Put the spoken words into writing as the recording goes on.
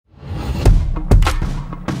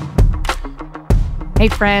Hey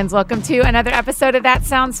friends, welcome to another episode of That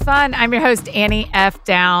Sounds Fun. I'm your host, Annie F.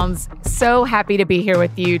 Downs. So happy to be here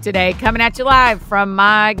with you today, coming at you live from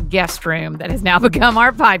my guest room that has now become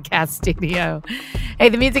our podcast studio. Hey,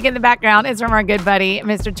 the music in the background is from our good buddy,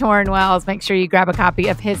 Mr. Torrin Wells. Make sure you grab a copy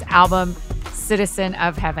of his album, Citizen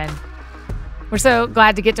of Heaven. We're so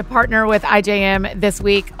glad to get to partner with IJM this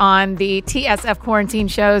week on the TSF Quarantine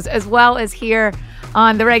shows, as well as here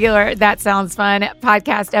on the regular That Sounds Fun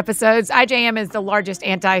podcast episodes. IJM is the largest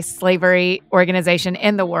anti-slavery organization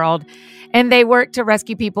in the world, and they work to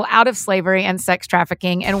rescue people out of slavery and sex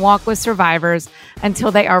trafficking and walk with survivors until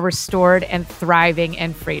they are restored and thriving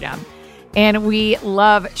in freedom. And we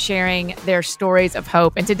love sharing their stories of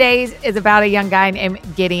hope. And today's is about a young guy named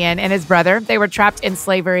Gideon and his brother. They were trapped in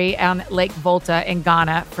slavery on Lake Volta in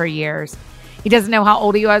Ghana for years. He doesn't know how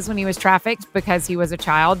old he was when he was trafficked because he was a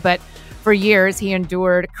child, but for years, he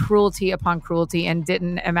endured cruelty upon cruelty and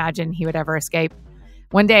didn't imagine he would ever escape.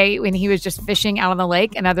 One day, when he was just fishing out on the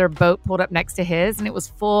lake, another boat pulled up next to his, and it was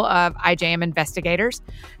full of IJM investigators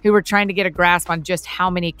who were trying to get a grasp on just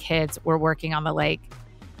how many kids were working on the lake.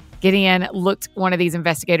 Gideon looked one of these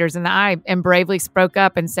investigators in the eye and bravely spoke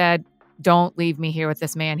up and said, "Don't leave me here with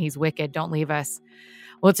this man. He's wicked. Don't leave us."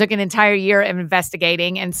 Well, it took an entire year of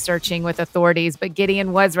investigating and searching with authorities, but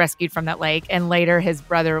Gideon was rescued from that lake, and later his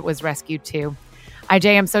brother was rescued too.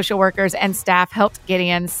 IJM social workers and staff helped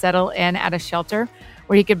Gideon settle in at a shelter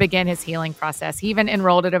where he could begin his healing process. He even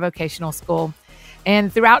enrolled at a vocational school.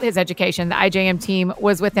 And throughout his education, the IJM team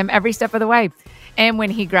was with him every step of the way. And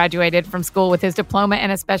when he graduated from school with his diploma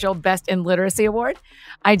and a special Best in Literacy award,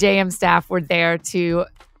 IJM staff were there to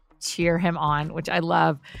cheer him on, which I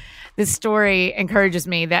love. This story encourages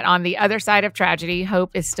me that on the other side of tragedy,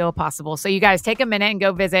 hope is still possible. So you guys take a minute and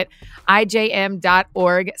go visit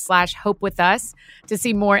ijm.org/hopewithus to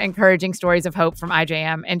see more encouraging stories of hope from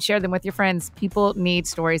IJM and share them with your friends. People need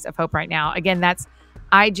stories of hope right now. Again, that's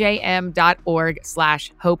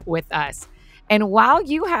ijm.org/hopewithus. And while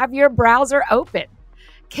you have your browser open,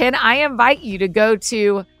 can I invite you to go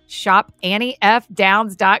to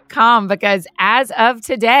shopanniefdowns.com, because as of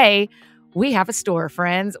today, we have a store,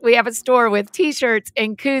 friends. We have a store with t-shirts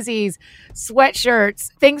and koozies,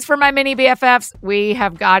 sweatshirts, things for my mini BFFs. We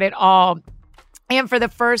have got it all. And for the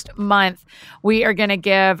first month, we are going to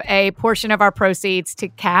give a portion of our proceeds to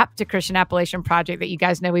CAP, to Christian Appalachian Project, that you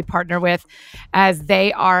guys know we partner with, as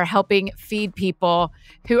they are helping feed people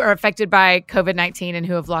who are affected by COVID-19 and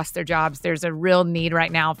who have lost their jobs. There's a real need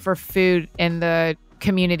right now for food in the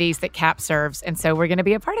communities that CAP serves. And so we're going to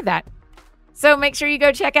be a part of that. So make sure you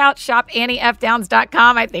go check out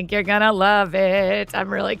shopanniefdowns.com. I think you're going to love it.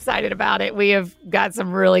 I'm really excited about it. We have got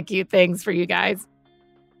some really cute things for you guys.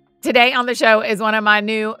 Today on the show is one of my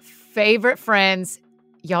new favorite friends.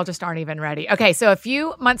 Y'all just aren't even ready. Okay, so a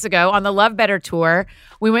few months ago on the Love Better tour,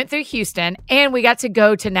 we went through Houston and we got to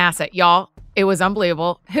go to NASA. Y'all, it was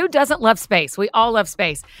unbelievable. Who doesn't love space? We all love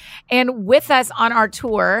space. And with us on our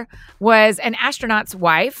tour was an astronaut's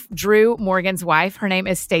wife, Drew Morgan's wife. Her name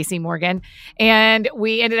is Stacy Morgan. And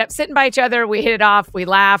we ended up sitting by each other. We hit it off. We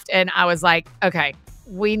laughed. And I was like, okay,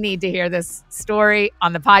 we need to hear this story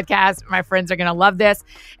on the podcast. My friends are going to love this.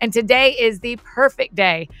 And today is the perfect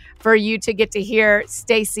day for you to get to hear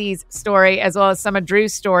Stacy's story as well as some of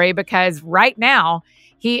Drew's story, because right now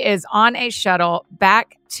he is on a shuttle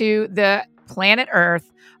back to the planet Earth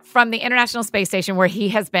from the International Space Station, where he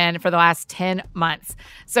has been for the last 10 months.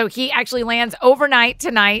 So he actually lands overnight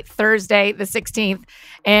tonight, Thursday, the 16th,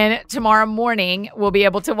 and tomorrow morning we'll be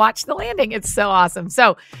able to watch the landing. It's so awesome.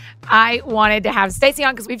 So I wanted to have Stacy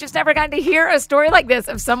on because we've just never gotten to hear a story like this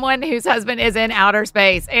of someone whose husband is in outer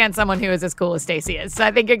space and someone who is as cool as Stacy is. So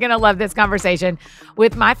I think you're going to love this conversation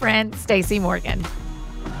with my friend, Stacy Morgan.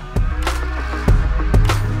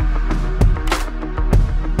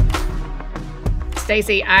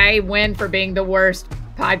 Stacy, I win for being the worst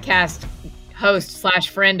podcast host /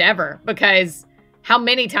 friend ever, because how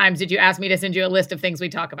many times did you ask me to send you a list of things we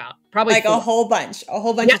talk about? Probably like 4. a whole bunch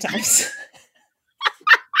of times.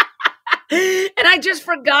 And I just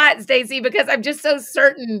forgot, Stacy, because I'm just so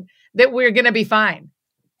certain that we're going to be fine.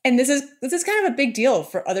 And this is kind of a big deal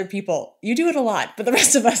for other people. You do it a lot, but the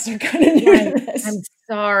rest of us are kind of new to this. I'm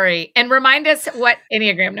sorry. And remind us what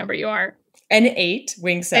Enneagram number you are. An 8,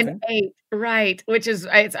 wing 7. An 8, right. Which is,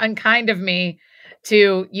 it's unkind of me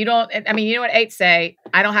to, you know what 8 say?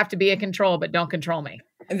 I don't have to be a control, but don't control me.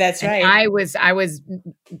 That's right. I was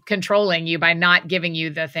controlling you by not giving you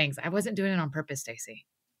the things. I wasn't doing it on purpose, Stacy.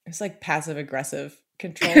 It's like passive aggressive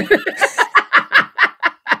control.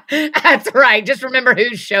 That's right. Just remember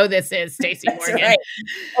whose show this is, Stacy Morgan. Right.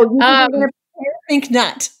 Oh, think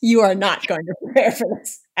not. You are not going to prepare for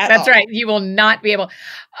this That's right. You will not be able.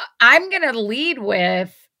 I'm going to lead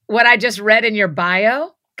with what I just read in your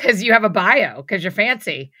bio, because you have a bio, because you're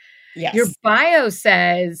fancy. Yes. Your bio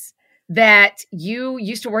says that you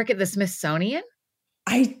used to work at the Smithsonian.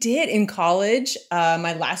 I did in college.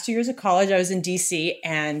 My last 2 years of college, I was in DC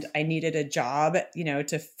and I needed a job,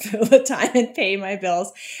 to fill the time and pay my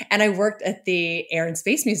bills. And I worked at the Air and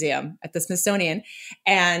Space Museum at the Smithsonian.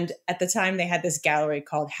 And at the time they had this gallery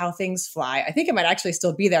called How Things Fly. I think it might actually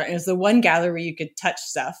still be there. And it was the one gallery where you could touch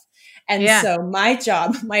stuff. And so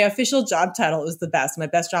my official job title was the best. My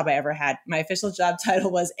best job I ever had. My official job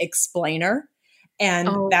title was explainer. And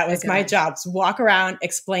that was my job, to walk around,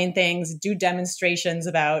 explain things, do demonstrations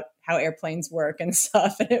about how airplanes work and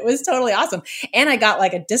stuff. And it was totally awesome. And I got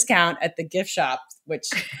like a discount at the gift shop, which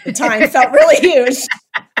at the time felt really huge.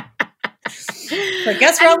 But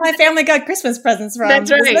guess where all my family got Christmas presents from?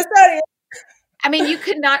 That's right. I mean, you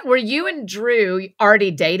could not, were you and Drew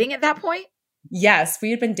already dating at that point? Yes,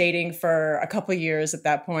 we had been dating for a couple of years at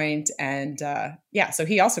that point. And so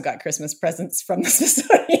he also got Christmas presents from the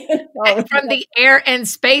Smithsonian. From the Air and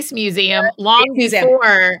Space Museum long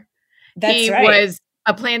before he was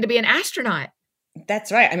a plan to be an astronaut.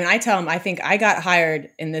 That's right. I mean, I tell him, I think I got hired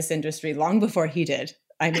in this industry long before he did.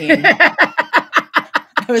 I mean,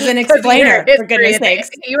 I was an explainer, for goodness sakes.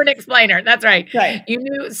 You were an explainer. That's right. Right. You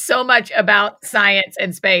knew so much about science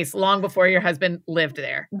and space long before your husband lived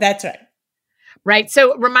there. That's right. Right.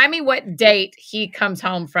 So remind me what date he comes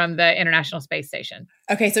home from the International Space Station.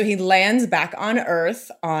 Okay. So he lands back on Earth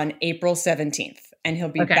on April 17th, and he'll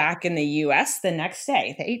be back in the US the next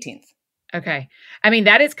day, the 18th. Okay. I mean,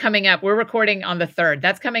 that is coming up. We're recording on the 3rd.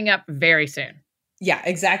 That's coming up very soon. Yeah,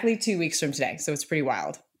 exactly 2 weeks from today. So it's pretty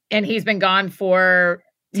wild. And he's been gone for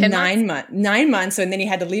 9 months. 9 months. And then he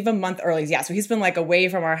had to leave a month early. Yeah. So he's been like away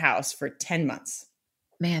from our house for 10 months.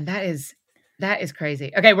 Man, that is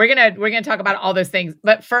crazy. Okay, we're gonna talk about all those things,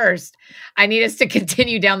 but first, I need us to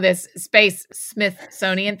continue down this space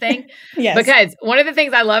Smithsonian thing. Yes. Because one of the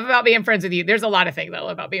things I love about being friends with you, there's a lot of things I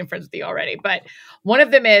love about being friends with you already, but one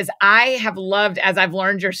of them is I have loved, as I've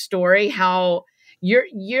learned your story, how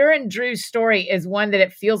your and Drew's story is one that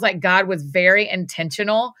it feels like God was very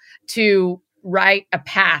intentional to write a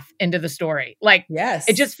path into the story. Like, yes,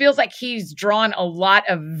 it just feels like he's drawn a lot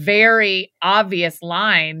of very obvious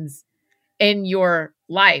lines in your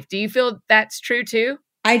life. Do you feel that's true too?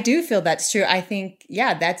 I do feel that's true. I think,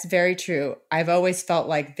 that's very true. I've always felt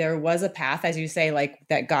like there was a path, as you say, like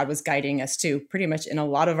that God was guiding us to pretty much in a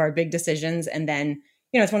lot of our big decisions. And then,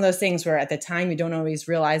 it's one of those things where at the time you don't always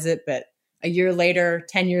realize it, but a year later,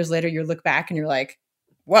 10 years later, you look back and you're like,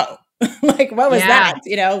 whoa, like what was that?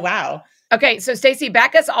 Wow. Okay. So Stacey,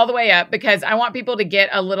 back us all the way up, because I want people to get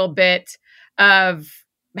a little bit of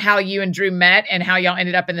how you and Drew met and how y'all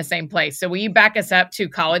ended up in the same place. So will you back us up to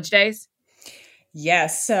college days?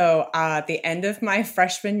 Yes. So at the end of my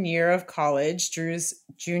freshman year of college, Drew's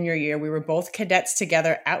junior year, we were both cadets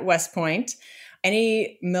together at West Point.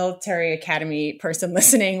 Any military academy person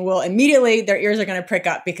listening will immediately, their ears are going to prick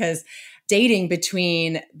up, because dating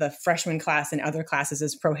between the freshman class and other classes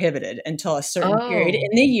is prohibited until a certain period in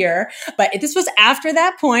the year. But this was after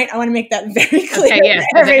that point. I want to make that very clear. Okay, yes,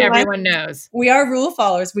 everyone knows. We are rule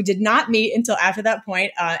followers. We did not meet until after that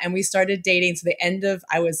point, and we started dating. So the end of,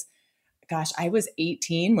 I was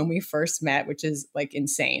 18 when we first met, which is like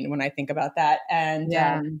insane when I think about that. And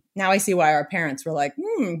now I see why our parents were like,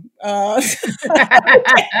 at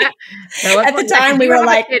the time we were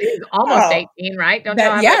like, almost 18, right? Don't you?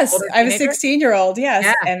 Yes, I was a 16-year-old. Yes.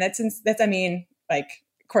 Yeah. And that's, I mean, like,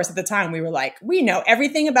 of course, at the time we were like, we know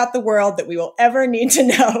everything about the world that we will ever need to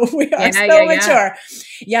know. We are so mature.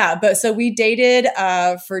 Yeah. But so we dated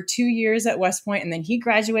for 2 years at West Point, and then he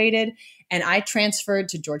graduated. And I transferred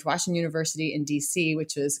to George Washington University in DC,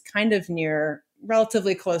 which was kind of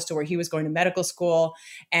relatively close to where he was going to medical school.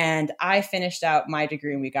 And I finished out my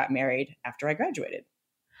degree and we got married after I graduated.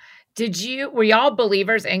 Were y'all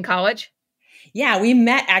believers in college? Yeah, we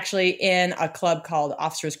met actually in a club called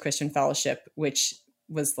Officers Christian Fellowship, which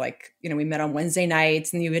was like, we met on Wednesday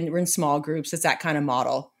nights and we're in small groups. It's that kind of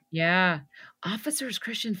model. Yeah. Officers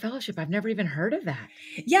Christian Fellowship. I've never even heard of that.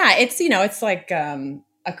 Yeah. It's, it's like,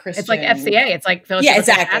 a Christian. It's like FCA. It's like Fellowship. Yeah,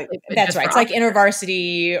 exactly. That's right. It's like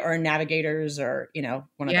InterVarsity or Navigators or,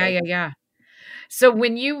 one of those. Yeah. So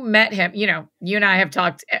when you met him, you and I have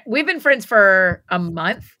talked, we've been friends for a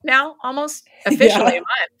month now, almost officially a month.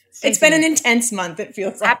 It's been an intense month. It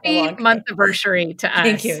feels like happy month anniversary to us.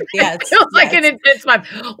 Thank you. Yes. It feels like an intense month.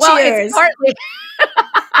 Well, cheers. It's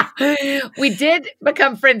partly, we did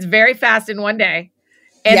become friends very fast in one day.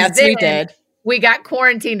 And yes, we did. We got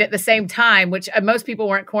quarantined at the same time, which most people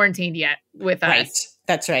weren't quarantined yet with us. Right.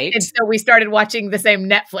 That's right. And so we started watching the same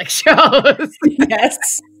Netflix shows.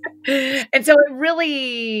 Yes. And so it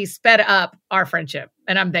really sped up our friendship,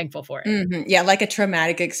 and I'm thankful for it. Mm-hmm. Yeah, like a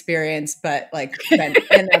traumatic experience, but like in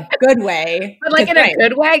a good way. But like in a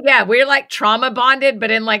good way. Yeah, we're like trauma bonded,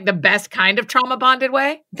 but in like the best kind of trauma bonded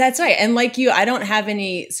way. That's right. And like you, I don't have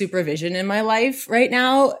any supervision in my life right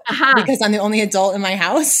now because I'm the only adult in my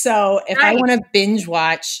house. So if I want to binge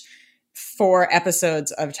watch 4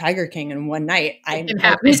 episodes of Tiger King in one night,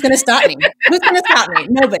 who's going to stop me? Who's going to stop me?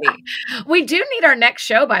 Nobody. We do need our next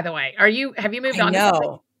show, by the way. Have you moved on?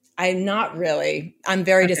 No, I'm not really. I'm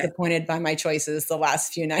very disappointed by my choices the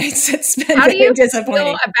last few nights. It's been How do you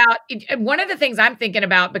disappointing. feel about one of the things I'm thinking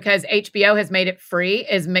about, because HBO has made it free,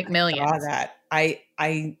 is McMillions. I saw that.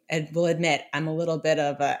 I will admit I'm a little bit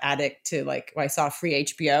of an addict to like, I saw free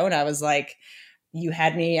HBO and I was like, you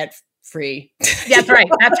had me at free. That's right.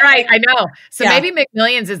 That's right. I know. So maybe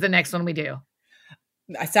McMillions is the next one we do.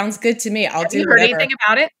 That sounds good to me. Have you heard anything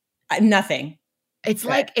about it? Nothing. It's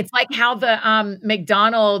like how the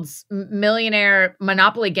McDonald's millionaire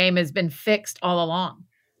Monopoly game has been fixed all along.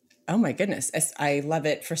 Oh my goodness. I love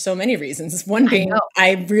it for so many reasons. One being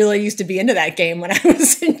I really used to be into that game when I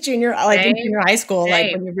was in junior high school,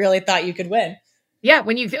 like when you really thought you could win. Yeah,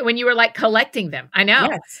 when you were like collecting them. I know.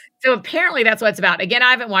 Yes. So apparently that's what it's about. Again,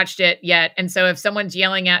 I haven't watched it yet. And so if someone's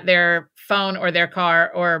yelling at their phone or their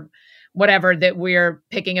car or whatever that we're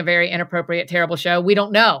picking a very inappropriate, terrible show, we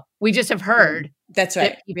don't know. We just have heard. That's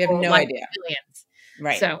right. We have no idea. Millions.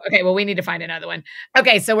 Right. So, okay, well, we need to find another one.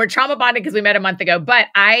 Okay, so we're trauma bonded because we met a month ago. But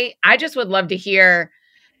I just would love to hear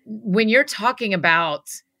when you're talking about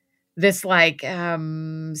this like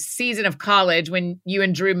season of college when you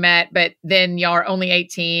and Drew met, but then y'all are only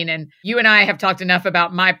 18. And you and I have talked enough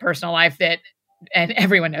about my personal life and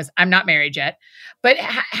everyone knows I'm not married yet. But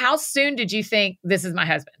how soon did you think this is my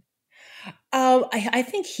husband? I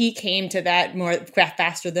think he came to that more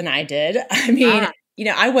faster than I did. I mean,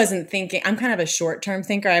 I wasn't thinking, I'm kind of a short-term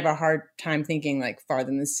thinker. I have a hard time thinking like farther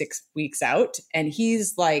than 6 weeks out. And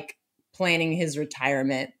he's like planning his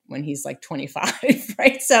retirement when he's like 25,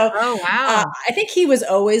 right? So I think he was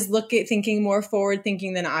always thinking more forward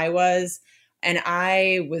thinking than I was. And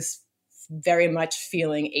I was very much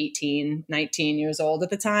feeling 18, 19 years old at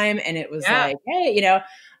the time. And it was like, hey,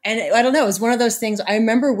 and I don't know, it was one of those things. I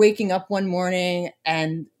remember waking up one morning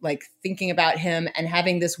and like thinking about him and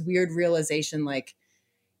having this weird realization, like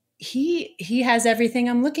he has everything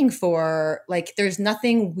I'm looking for. Like there's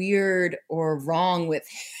nothing weird or wrong with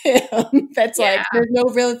him. That's like, there's no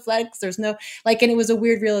real flex. There's no like, and it was a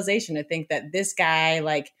weird realization to think that this guy,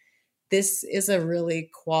 like, this is a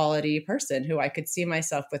really quality person who I could see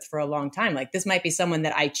myself with for a long time. Like this might be someone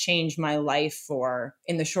that I change my life for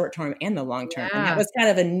in the short term and the long term. And that was kind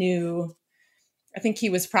of I think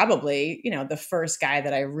he was probably, the first guy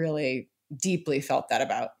that I really deeply felt that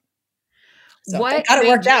about. So what got it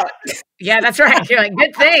worked out. Yeah, that's right. You're like,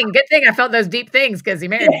 good thing I felt those deep things because he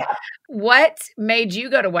married me. What made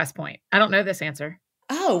you go to West Point? I don't know this answer.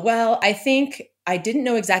 Oh, well, I think I didn't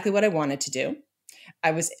know exactly what I wanted to do.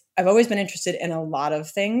 I've always been interested in a lot of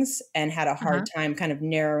things and had a hard time kind of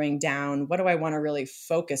narrowing down, what do I want to really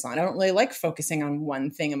focus on? I don't really like focusing on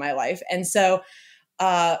one thing in my life. And so,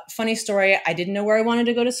 funny story, I didn't know where I wanted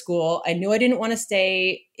to go to school. I knew I didn't want to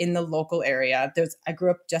stay in the local area. I grew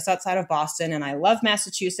up just outside of Boston and I love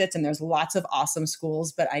Massachusetts and there's lots of awesome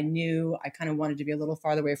schools, but I knew I kind of wanted to be a little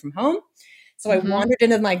farther away from home. So I wandered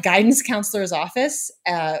into my guidance counselor's office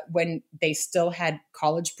when they still had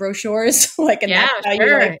college brochures, like, and that's how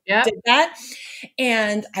you did that.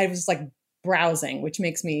 And I was like browsing, which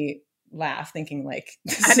makes me laugh, thinking like,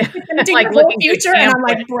 like looking future, and I'm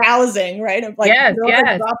like browsing, right? I'm like,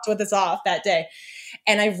 dropped with this off that day,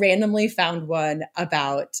 and I randomly found one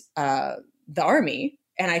about the Army.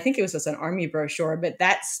 And I think it was just an Army brochure, but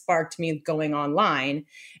that sparked me going online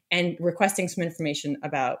and requesting some information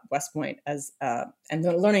about West Point and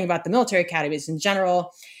learning about the military academies in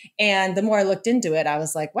general. And the more I looked into it, I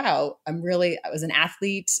was like, wow, I was an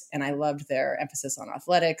athlete and I loved their emphasis on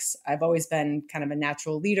athletics. I've always been kind of a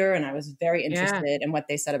natural leader and I was very interested in what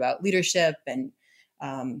they said about leadership and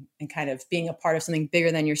kind of being a part of something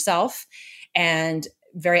bigger than yourself, and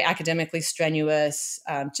very academically strenuous,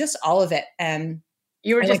 just all of it. And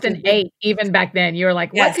you were just an 8 even back then. You were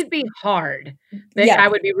like, what could be hard that I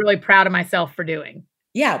would be really proud of myself for doing?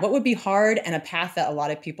 Yeah. What would be hard, and a path that a lot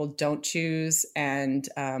of people don't choose. And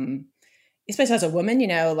especially as a woman,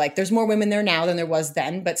 like there's more women there now than there was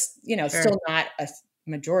then, but still not a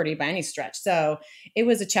majority by any stretch. So it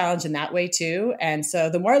was a challenge in that way too. And so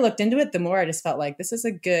the more I looked into it, the more I just felt like this is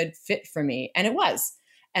a good fit for me. And it was.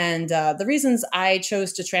 And the reasons I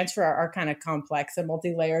chose to transfer are kind of complex and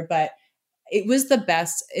multi-layered, but it was the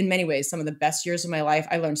best in many ways, some of the best years of my life.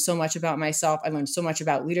 I learned so much about myself. I learned so much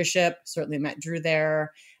about leadership, certainly met Drew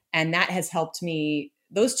there. And that has helped me.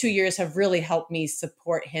 Those 2 years have really helped me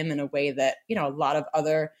support him in a way that, a lot of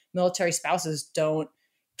other military spouses don't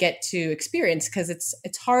get to experience, because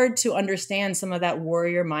it's hard to understand some of that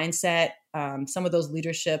warrior mindset, some of those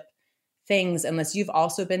leadership things, unless you've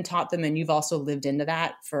also been taught them and you've also lived into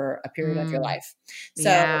that for a period of your life. So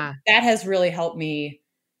that has really helped me.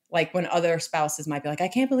 Like when other spouses might be like, I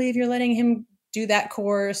can't believe you're letting him do that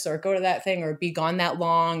course or go to that thing or be gone that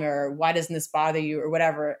long, or why doesn't this bother you or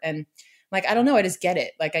whatever. And like, I don't know. I just get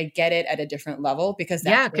it. Like I get it at a different level because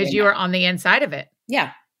because you were on the inside of it.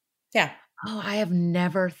 Yeah. Yeah. Oh, I have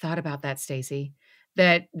never thought about that, Stacey,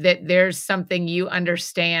 that there's something you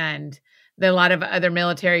understand that a lot of other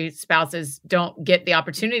military spouses don't get the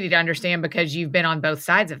opportunity to understand because you've been on both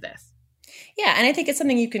sides of this. Yeah. And I think it's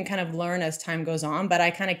something you can kind of learn as time goes on, but I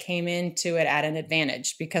kind of came into it at an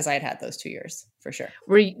advantage because I had those 2 years for sure.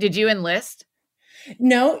 Did you enlist?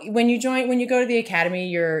 No, when you go to the academy,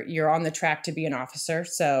 you're on the track to be an officer.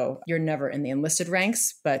 So you're never in the enlisted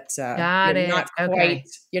ranks, but you're not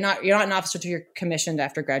an officer till you're commissioned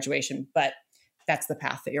after graduation, but that's the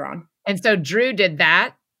path that you're on. And so Drew did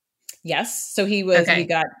that. Yes. So he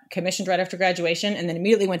got commissioned right after graduation and then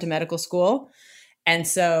immediately went to medical school. And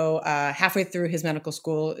so halfway through his medical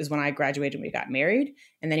school is when I graduated and we got married.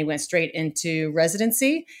 And then he went straight into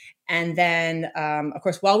residency. And then, of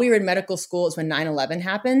course, while we were in medical school is when 9/11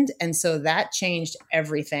 happened. And so that changed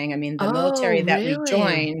everything. I mean, the military that we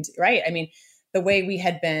joined, right? I mean, the way we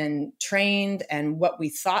had been trained and what we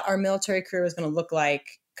thought our military career was going to look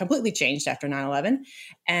like completely changed after 9/11.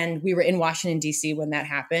 And we were in Washington, D.C. when that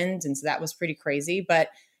happened. And so that was pretty crazy. But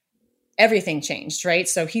everything changed, right?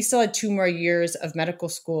 So he still had 2 more years of medical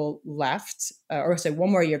school left, or say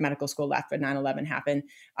 1 more year of medical school left when 9/11 happened.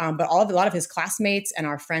 But a lot of his classmates and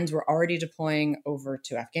our friends were already deploying over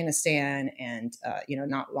to Afghanistan and,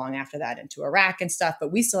 not long after that into Iraq and stuff.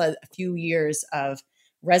 But we still had a few years of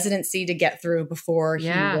residency to get through before he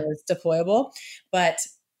was deployable. But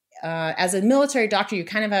as a military doctor, you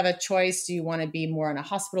kind of have a choice. Do you want to be more in a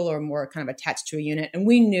hospital or more kind of attached to a unit? And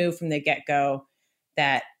we knew from the get-go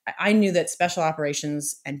that I knew that special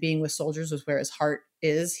operations and being with soldiers was where his heart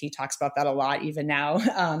is. He talks about that a lot, even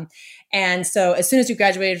now. And so as soon as we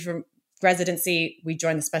graduated from residency, we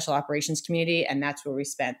joined the special operations community. And that's where we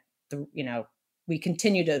spent we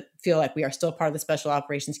continue to feel like we are still part of the special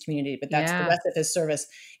operations community, but that's the rest of his service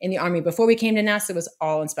in the Army. Before we came to NASA, it was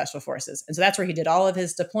all in special forces. And so that's where he did all of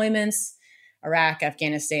his deployments, Iraq,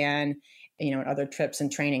 Afghanistan, and other trips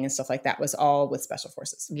and training and stuff like that was all with special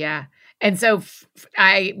forces. Yeah. And so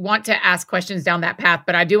I want to ask questions down that path,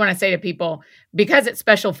 but I do want to say to people, because it's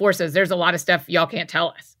special forces, there's a lot of stuff y'all can't tell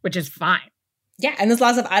us, which is fine. Yeah. And there's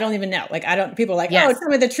lots of, I don't even know. Like, people are like, oh, tell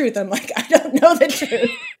me the truth. I'm like, I don't know the truth.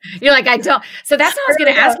 You're like, I don't. So that's what I was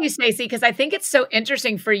going to ask you, Stacey, because I think it's so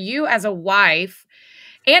interesting for you as a wife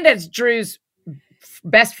and as Drew's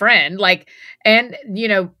best friend,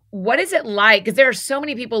 what is it like? Because there are so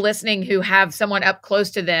many people listening who have someone up close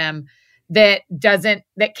to them that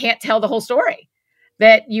can't tell the whole story,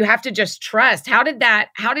 that you have to just trust. How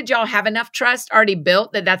did y'all have enough trust already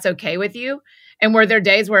built that that's okay with you? And were there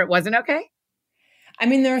days where it wasn't okay? I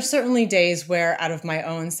mean, there are certainly days where out of my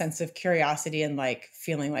own sense of curiosity and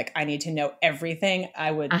feeling like I need to know everything, I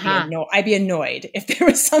would I'd be annoyed if there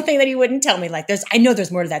was something that he wouldn't tell me. Like I know there's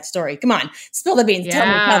more to that story. Come on, spill the beans.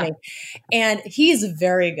 Tell me. And he's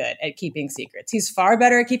very good at keeping secrets. He's far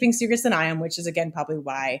better at keeping secrets than I am, which is again, probably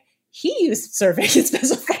why he used serving in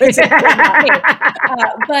special forces.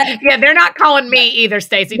 But they're not calling me either,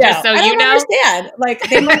 Stacey, just so you know. I understand.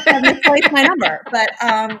 They must have misplaced my number,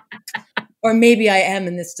 but, or maybe I am,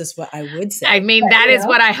 and it's just what I would say. I mean, that is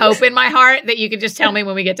what I hope in my heart, that you can just tell me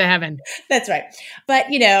when we get to heaven. That's right. But,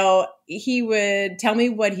 he would tell me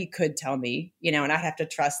what he could tell me, and I'd have to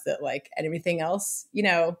trust that and everything else,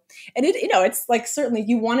 and it, it's certainly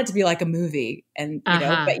you want it to be like a movie and,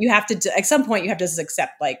 but you have to, at some point you have to just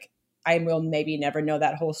accept I will maybe never know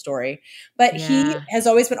that whole story, but he has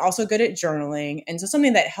always been also good at journaling. And so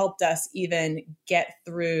something that helped us even get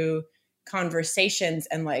through conversations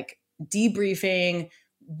and debriefing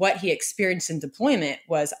what he experienced in deployment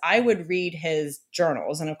was I would read his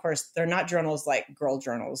journals. And of course, they're not journals like girl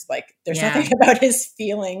journals. There's nothing about his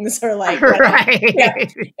feelings or right.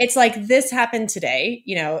 It's this happened today,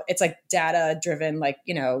 it's data driven,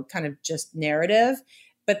 kind of just narrative.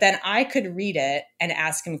 But then I could read it and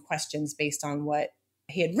ask him questions based on what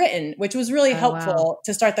he had written, which was really Oh, wow. helpful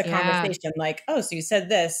to start the Yeah. conversation. Like, oh, so you said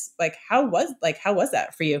this, like, how was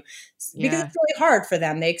that for you? Because Yeah. it's really hard for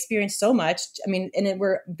them. They experience so much. I mean,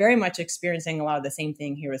 we're very much experiencing a lot of the same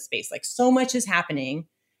thing here with space. Like so much is happening.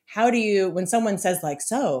 How do you, when someone says like,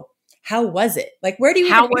 so how was it? Like, where do you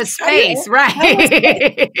How even, was how do you, space? how was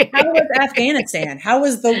space? Right. How was Afghanistan? How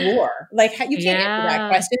was the war? Like, you can't answer that Yeah.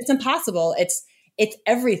 question. It's impossible. It's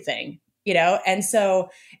everything, you know? And so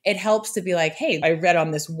it helps to be like, hey, I read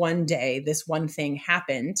on this one day, this one thing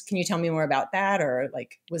happened. Can you tell me more about that? Or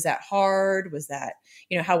like, was that hard? Was that,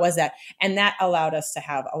 you know, how was that? And that allowed us to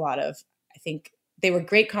have a lot of, I think they were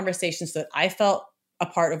great conversations that I felt a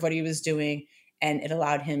part of what he was doing. And it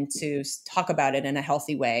allowed him to talk about it in a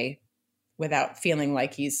healthy way without feeling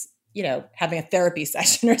like he's, you know, having a therapy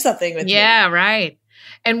session or something with me. Yeah, right.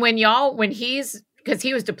 And when he's, because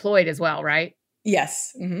he was deployed as well, right?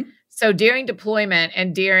 Yes. Mm-hmm. So during deployment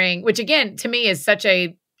and which again, to me is such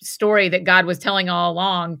a story that God was telling all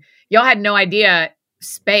along, y'all had no idea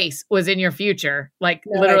space was in your future. Like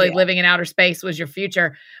No literally idea. living in outer space was your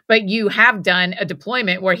future. But you have done a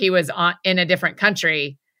deployment where he was in a different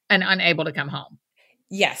country and unable to come home.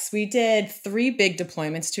 Yes, we did 3 big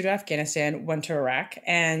deployments, 2 to Afghanistan, 1 to Iraq.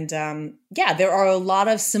 And yeah, there are a lot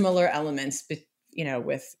of similar elements, you know,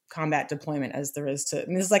 with combat deployment as there is to, I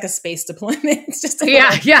mean, this is like a space deployment. It's just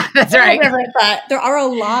yeah, that's right. different, but there are a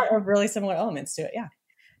lot of really similar elements to it. Yeah.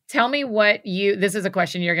 Tell me this is a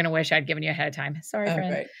question you're going to wish I'd given you ahead of time. Sorry,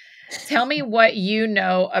 friend. Right. Tell me what you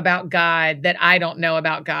know about God that I don't know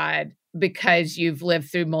about God because you've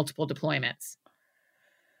lived through multiple deployments.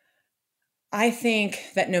 I think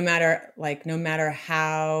that no matter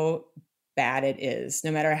how bad it is,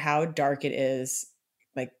 no matter how dark it is,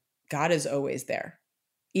 like God is always there.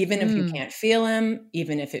 Even if you can't feel him,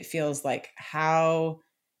 even if it feels like how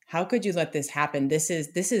could you let this happen? This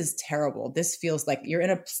is terrible. This feels like you're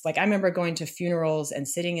in like I remember going to funerals and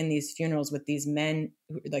sitting in these funerals with these men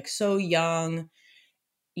who are like so young,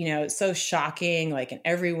 you know, so shocking, like, and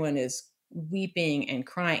everyone is weeping and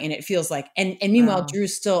crying. And it feels like, and meanwhile, Wow.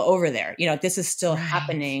 Drew's still over there, you know, this is still Right.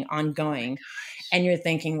 happening, ongoing. And you're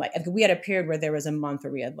thinking like, we had a period where there was a month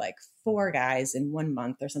where we had like 4 guys in 1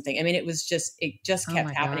 month or something. I mean, it just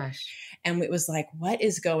kept happening. Gosh. And it was like, what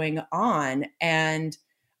is going on? And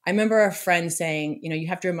I remember a friend saying, you know, you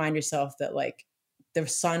have to remind yourself that like the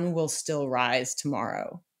sun will still rise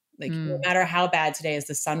tomorrow. Like no matter how bad today is,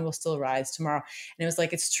 the sun will still rise tomorrow. And it was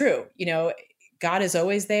like, it's true. You know, God is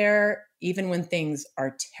always there, even when things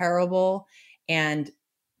are terrible, and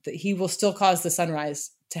he will still cause the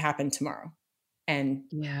sunrise to happen tomorrow. And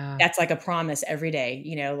that's like a promise every day,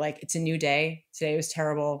 you know, like it's a new day. Today was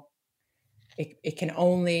terrible. It can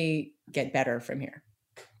only get better from here.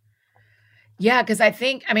 Yeah, because I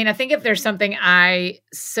think if there's something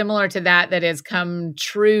similar to that has come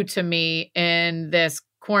true to me in this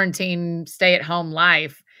quarantine stay-at-home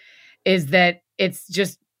life is that it's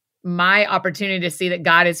just my opportunity to see that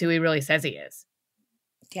God is who he really says he is.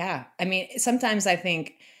 Yeah. I mean, sometimes I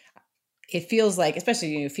think it feels like, especially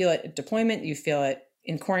you feel it at deployment, you feel it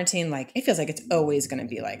in quarantine, like it feels like it's always going to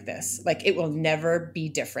be like this. Like it will never be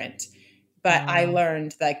different. But I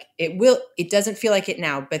learned like it doesn't feel like it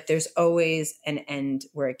now, but there's always an end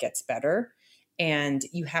where it gets better. And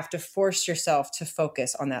you have to force yourself to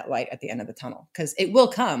focus on that light at the end of the tunnel because it will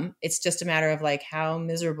come. It's just a matter of like, how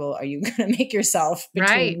miserable are you going to make yourself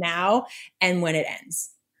between now and when it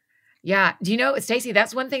ends? Yeah. Do you know, Stacey,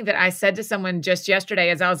 that's one thing that I said to someone just yesterday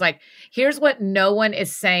is I was like, here's what no one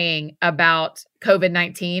is saying about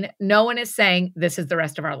COVID-19. No one is saying this is the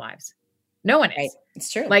rest of our lives. No one is. Right. It's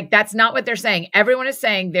true. Like, that's not what they're saying. Everyone is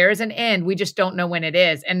saying there is an end. We just don't know when it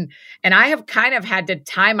is. And I have kind of had to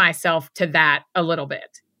tie myself to that a little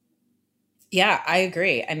bit. Yeah, I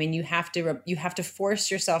agree. I mean, you have to force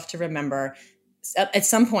yourself to remember at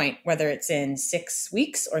some point, whether it's in 6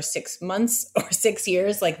 weeks or 6 months or 6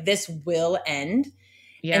 years, like this will end.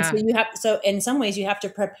 Yeah. And so in some ways you have to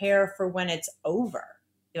prepare for when it's over.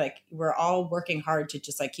 Like we're all working hard to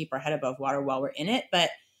just like keep our head above water while we're in it. But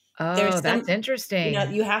that's interesting. You know,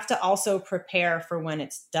 you have to also prepare for when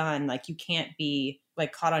it's done. Like you can't be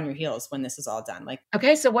like caught on your heels when this is all done. Like,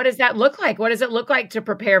 okay, so what does that look like? What does it look like to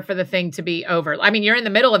prepare for the thing to be over? I mean, you're in the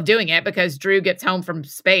middle of doing it because Drew gets home from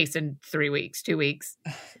space in 3 weeks, 2 weeks.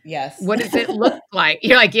 Yes. What does it look like?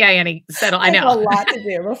 You're like, yeah, Annie, settle. I know. A lot to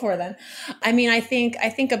do before then. I mean, I think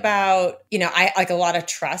about, you know, I like a lot of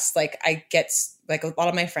trust. Like I get like a lot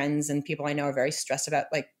of my friends and people I know are very stressed about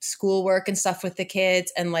like schoolwork and stuff with the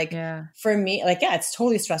kids. And like, for me, like, yeah, it's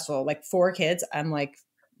totally stressful. Like 4 kids, I'm like,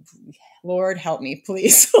 Lord help me,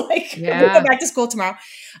 please. Like we'll go back to school tomorrow.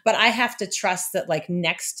 But I have to trust that like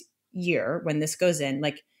next year when this goes in,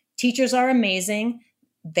 like teachers are amazing.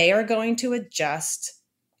 They are going to adjust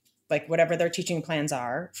like whatever their teaching plans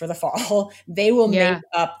are for the fall. They will make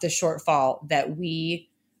up the shortfall that we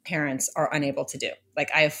parents are unable to do. Like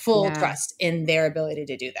I have full trust in their ability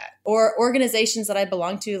to do that. Or organizations that I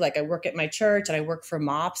belong to, like I work at my church and I work for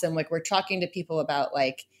MOPS, and like we're talking to people about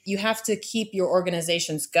like, you have to keep your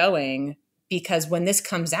organizations going because when this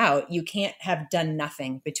comes out, you can't have done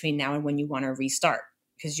nothing between now and when you want to restart.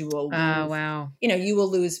 Because you will lose, you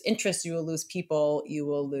will lose interest, you will lose people, you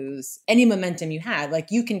will lose any momentum you had.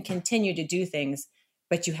 Like you can continue to do things,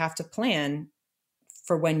 but you have to plan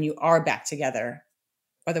for when you are back together.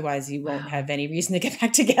 Otherwise, you won't have any reason to get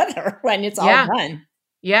back together when it's all done.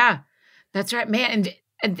 Yeah, that's right, man.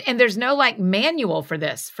 And there's no like manual for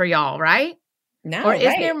this for y'all, right? No, or is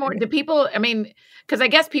there more? Do people? I mean, because I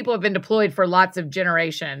guess people have been deployed for lots of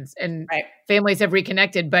generations, and families have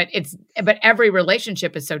reconnected. But every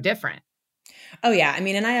relationship is so different. Oh yeah, I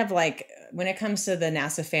mean, and I have like when it comes to the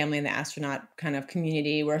NASA family and the astronaut kind of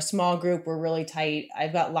community, we're a small group. We're really tight.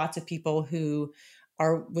 I've got lots of people who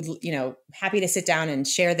are happy to sit down and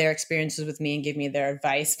share their experiences with me and give me their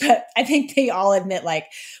advice. But I think they all admit like,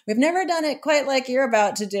 we've never done it quite like you're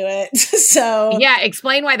about to do it. So yeah,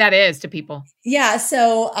 explain why that is to people. Yeah.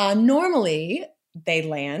 So normally they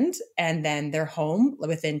land and then they're home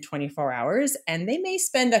within 24 hours and they may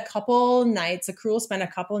spend a couple nights, a crew will spend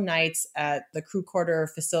a couple nights at the crew quarter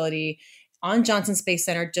facility on Johnson Space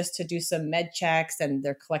Center just to do some med checks, and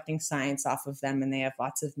they're collecting science off of them and they have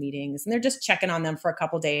lots of meetings and they're just checking on them for a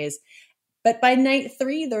couple days. But by night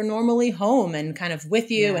 3, they're normally home and kind of with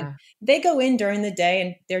you and they go in during the day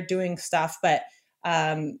and they're doing stuff. But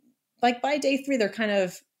like by day 3, they're kind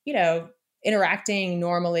of, interacting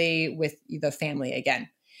normally with the family again.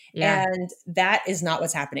 Yeah. And that is not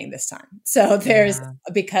what's happening this time. So there's,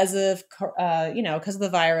 because of the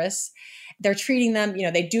virus, they're treating them,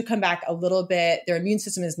 they do come back a little bit. Their immune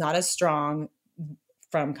system is not as strong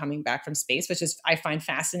from coming back from space, which is, I find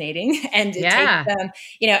fascinating. And it takes them,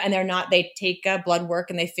 and they take blood work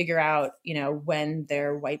and they figure out, when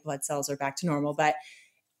their white blood cells are back to normal, but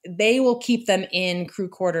they will keep them in crew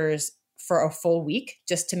quarters for a full week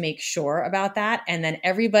just to make sure about that. And then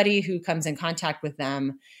everybody who comes in contact with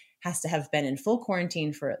them has to have been in full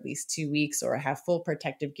quarantine for at least 2 weeks or have full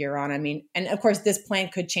protective gear on. I mean, and of course this plan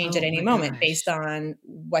could change at any moment based on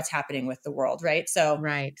what's happening with the world. Right. So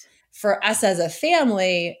for us as a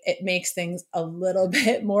family, it makes things a little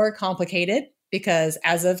bit more complicated because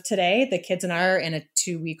as of today, the kids and I are in a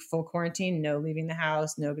 2-week full quarantine, no leaving the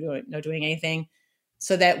house, no doing anything,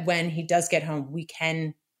 so that when he does get home, we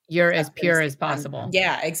can. You're as pure as possible.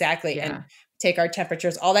 Yeah, exactly. Yeah. And take our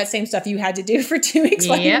temperatures, all that same stuff you had to do for 2 weeks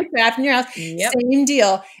while you were trapped in your house. Same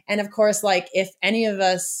deal. And of course, like if any of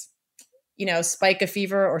us, spike a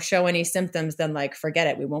fever or show any symptoms, then like, forget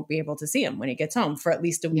it. We won't be able to see him when he gets home for at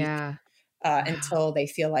least a week until they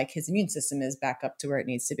feel like his immune system is back up to where it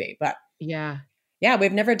needs to be. But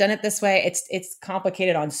we've never done it this way. It's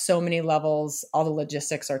complicated on so many levels. All the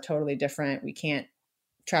logistics are totally different. We can't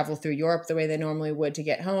travel through Europe the way they normally would to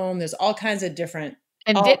get home. There's all kinds of different.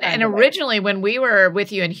 And originally when we were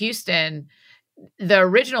with you in Houston, the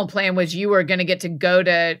original plan was you were going to get to go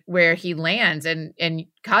to where he lands in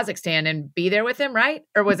Kazakhstan and be there with him, right?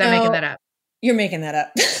 Or was I making that up? You're making that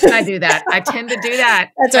up. I do that. I tend to do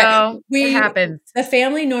that. That's right. It happens. The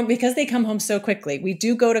family because they come home so quickly. We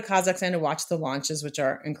do go to Kazakhstan to watch the launches, which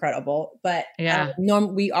are incredible. But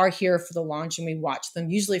we are here for the launch and we watch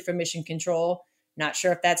them usually from Mission Control. Not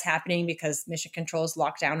sure if that's happening because Mission Control is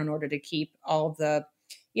locked down in order to keep all the,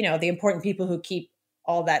 the important people who keep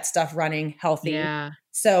all that stuff running healthy. Yeah.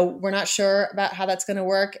 So we're not sure about how that's going to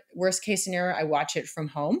work. Worst case scenario, I watch it from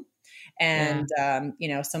home and,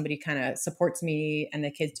 somebody kind of supports me and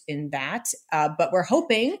the kids in that. But we're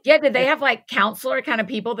hoping. Yeah. Did they have like counselor kind of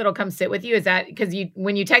people that'll come sit with you? Is that because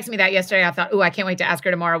when you texted me that yesterday, I thought, I can't wait to ask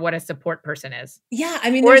her tomorrow what a support person is. Yeah.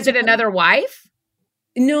 I mean, or is it another wife?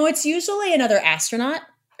 No, it's usually another astronaut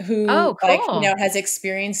who has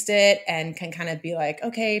experienced it and can kind of be like,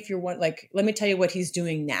 okay, if you're let me tell you what he's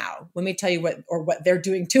doing now. Let me tell you what they're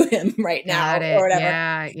doing to him right now or whatever.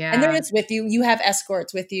 Yeah. And then it's with you. You have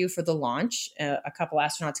escorts with you for the launch. A couple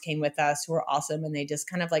astronauts came with us who are awesome and they just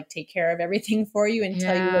kind of like take care of everything for you and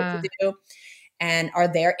tell you what to do and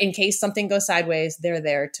are there in case something goes sideways. They're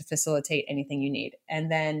there to facilitate anything you need.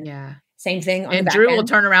 And then same thing on the back Drew end. will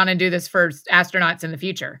turn around and do this for astronauts in the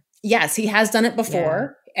future. Yes, he has done it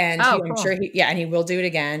before. And I'm sure he will do it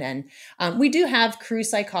again. And we do have crew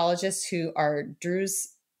psychologists who are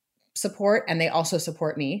Drew's support, and they also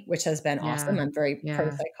support me, which has been awesome. I'm very pro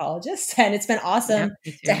psychologist, and it's been awesome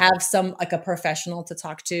to have a professional to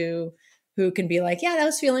talk to who can be like, yeah,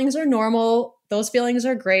 those feelings are normal. Those feelings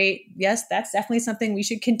are great. Yes, that's definitely something we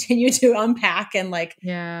should continue to unpack. And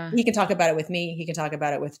he can talk about it with me. He can talk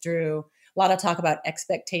about it with Drew. A lot of talk about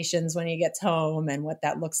expectations when he gets home and what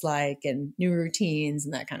that looks like and new routines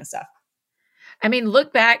and that kind of stuff. I mean,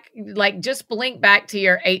 look back, just blink back to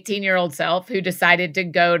your 18-year-old self who decided to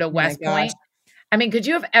go to West Point. I mean, could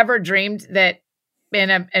you have ever dreamed that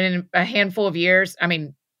in a handful of years? I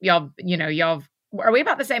mean, y'all, are we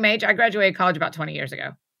about the same age? I graduated college about 20 years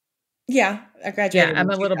ago. Yeah, I graduated. Yeah, I'm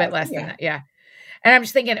a little bit less than that. Yeah. And I'm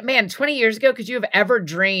just thinking, man, 20 years ago, could you have ever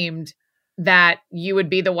dreamed that you would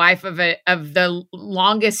be the wife of the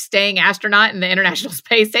longest staying astronaut in the International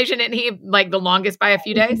Space Station? Isn't he the longest by a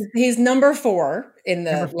few days? He's number 4 in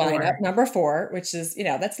the lineup, number 4, which is,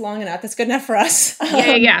 that's long enough. That's good enough for us.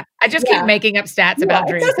 Yeah. I just keep making up stats about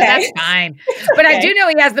Drew, so that's fine. But okay. I do know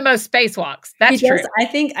he has the most spacewalks. That's true. I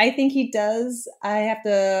think he does. I have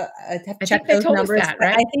to check those numbers. That,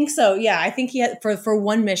 right? I think so. Yeah. I think he had for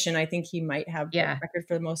one mission. I think he might have the record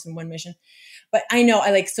for the most in one mission. But I know,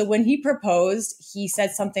 so when he proposed, he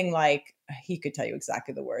said something like, he could tell you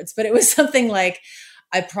exactly the words, but it was something like,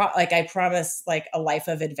 I promise a life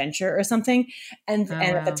of adventure or something. And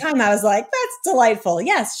at the time I was like, that's delightful.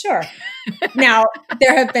 Yes, sure. Now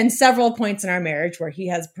there have been several points in our marriage where he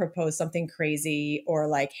has proposed something crazy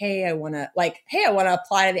or hey, I want to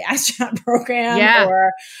apply to the astronaut program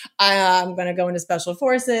or I'm going to go into special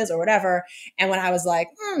forces or whatever. And when I was like,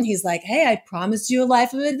 he's like, hey, I promised you a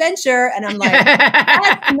life of adventure. And I'm like,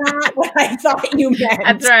 that's not what I thought you meant.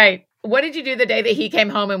 That's right. What did you do the day that he came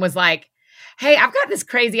home and was like, hey, I've got this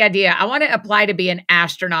crazy idea. I want to apply to be an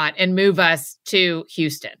astronaut and move us to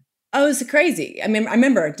Houston. Oh, it was crazy. I mean, I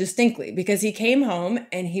remember distinctly because he came home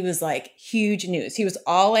and he was huge news. He was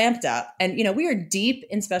all amped up. And, we were deep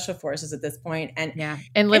in special forces at this point.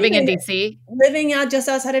 And living in DC. Living out just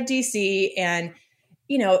outside of DC. And,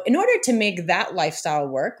 in order to make that lifestyle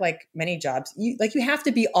work, like many jobs, you have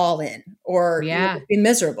to be all in or you'll be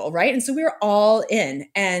miserable, right? And so we were all in.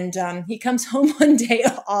 And he comes home one day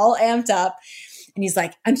all amped up and he's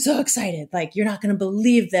like, I'm so excited. You're not going to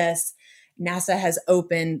believe this. NASA has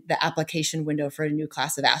opened the application window for a new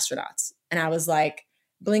class of astronauts. And I was like,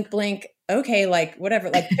 blink, blink. Okay, whatever,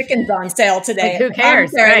 chicken's on sale today. Who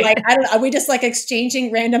cares? Right. I don't know. Are we just exchanging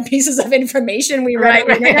random pieces of information we read?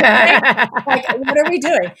 Right. What are we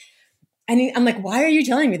doing? And I'm like, why are you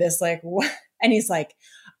telling me this? What? And he's like,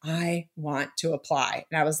 I want to apply.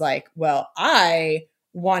 And I was like, well, I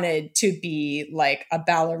wanted to be a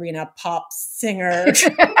ballerina pop singer.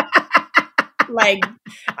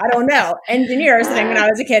 I don't know, engineer or something when I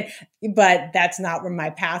was a kid, but that's not where my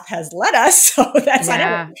path has led us. So that's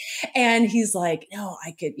not it. And he's like, no,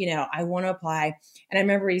 I could, I want to apply. And I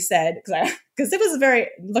remember he said, because it was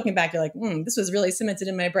looking back, you're like, this was really cemented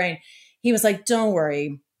in my brain. He was like, don't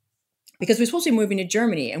worry, because we're supposed to be moving to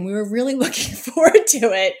Germany and we were really looking forward to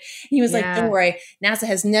it. And he was like, don't worry, NASA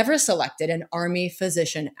has never selected an Army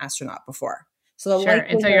physician astronaut before. So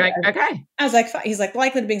and so you're like, okay. I was like, he's like,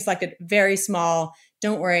 likelihood of being selected, very small.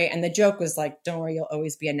 Don't worry. And the joke was don't worry, you'll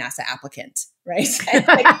always be a NASA applicant. Right.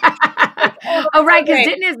 Oh, right. Because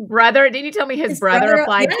didn't you tell me his brother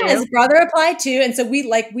applied too? His brother applied too. And so we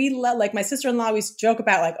my sister-in-law, we joke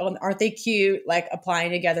about oh, aren't they cute?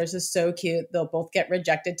 Applying together. This is so cute. They'll both get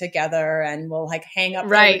rejected together and we'll hang up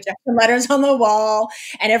their rejection letters on the wall.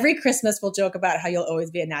 And every Christmas we'll joke about how you'll always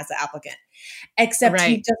be a NASA applicant. Except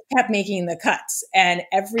he just kept making the cuts. And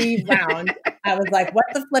every round I was like, what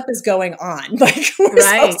the flip is going on? We're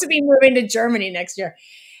supposed to be moving to Germany next year.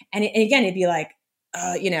 And again, he'd be like,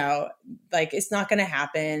 it's not going to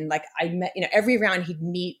happen. I met, every round he'd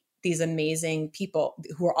meet these amazing people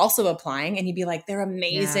who are also applying and he'd be like, they're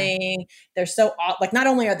amazing. Yeah. They're so not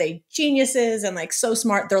only are they geniuses and so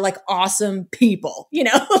smart, they're awesome people, they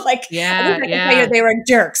were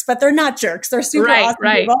jerks, but they're not jerks. They're super awesome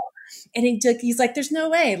people. And he's like, there's no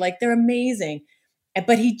way, they're amazing.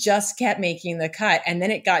 But he just kept making the cut. And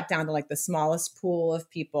then it got down to the smallest pool of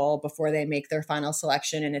people before they make their final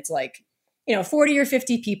selection. And it's 40 or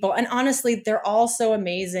 50 people. And honestly, they're all so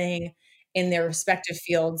amazing in their respective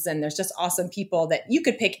fields. And there's just awesome people that you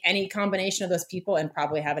could pick any combination of those people and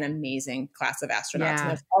probably have an amazing class of astronauts. Yeah. And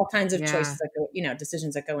there's all kinds of choices that go,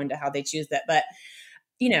 decisions that go into how they choose that. But,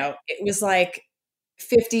 it was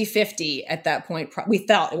 50-50 at that point. We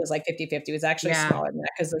thought it was 50-50. It was actually smaller than that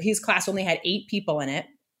because his class only had 8 people in it.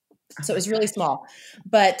 So it was really small.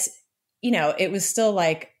 But, it was still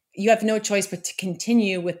you have no choice but to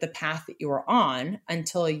continue with the path that you were on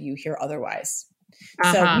until you hear otherwise.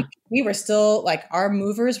 So Uh-huh. we were still like, our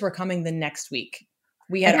movers were coming the next week.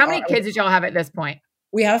 We And had how many kids did y'all have at this point?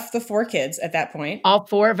 we have the 4 kids at that point. All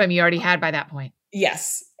 4 of them you already had by that point.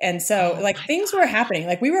 Yes. And so Oh like my things were happening.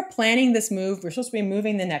 Like we were planning this move. We're supposed to be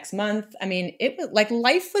moving the next month. I mean, it was like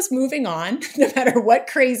life was moving on no matter what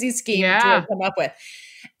crazy scheme Yeah. to come up with.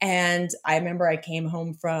 And I remember I came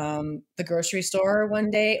home from the grocery store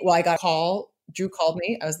one day. Well, I got a call. Drew called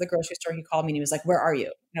me. I was at the grocery store. He called me and he was like, "Where are you?"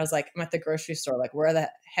 And I was like, "I'm at the grocery store." Like, where the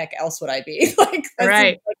heck else would I be? Like,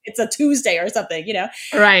 Right. it's a Tuesday or something, you know?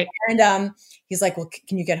 Right. And he's like, "Well,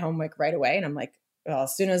 can you get home like right away?" And I'm like, "Well,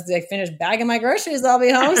 as soon as they finish bagging my groceries, I'll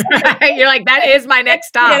be home." You're like, that is my next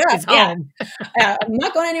stop. Is home. Yeah, I'm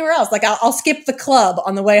not going anywhere else. Like I'll skip the club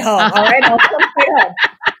on the way home. All right. I'll come straight home.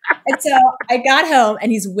 And so I got home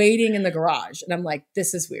and he's waiting in the garage. And I'm like,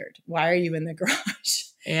 "This is weird. Why are you in the garage?"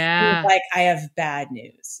 Yeah. He's like, "I have bad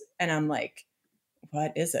news." And I'm like,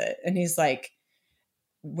 "What is it?" And he's like,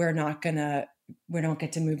 we don't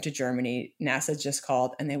get to move to Germany. NASA just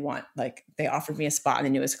called and they offered me a spot in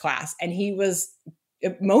the newest class. And he was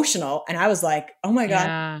emotional. And I was like, "Oh my God."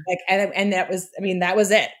 Yeah. Like, and that was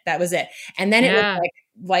it. That was it. And then it was Yeah. like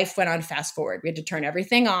life went on fast forward. We had to turn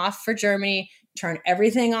everything off for Germany, turn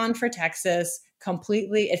everything on for Texas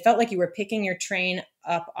completely. It felt like you were picking your train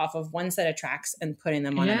up off of one set of tracks and putting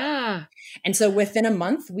them on another. Yeah. And so within a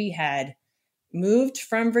month, we had moved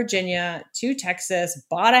from Virginia to Texas,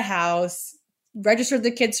 bought a house, registered the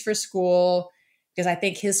kids for school, because I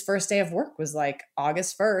think his first day of work was like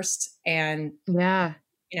August 1st. And, Yeah.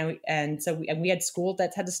 you know, and so we had school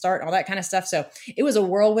that had to start, all that kind of stuff. So it was a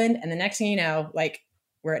whirlwind. And the next thing you know, like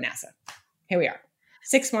we're at NASA. Here we are.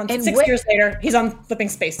 6 months, And 6 years later, he's on flipping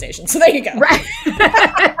space station. So there you go. Right.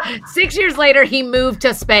 6 years later, he moved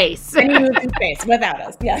to space. And he moved to space without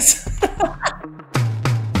us. Yes.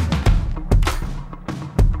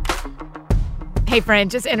 Hey, friend,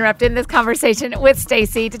 just interrupting this conversation with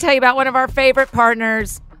Stacy to tell you about one of our favorite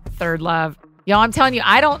partners, Third Love. Y'all, I'm telling you,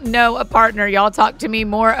 I don't know a partner y'all talk to me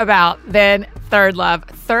more about than Third Love.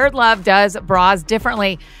 Third Love does bras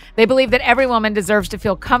differently. They believe that every woman deserves to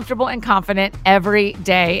feel comfortable and confident every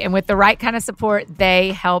day. And with the right kind of support,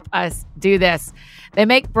 they help us do this. They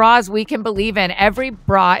make bras we can believe in. Every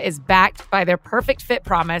bra is backed by their perfect fit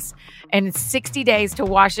promise and 60 days to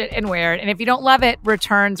wash it and wear it. And if you don't love it,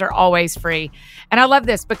 returns are always free. And I love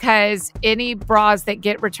this because any bras that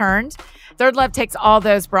get returned, Third Love takes all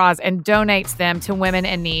those bras and donates them to women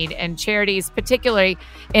in need and charities, particularly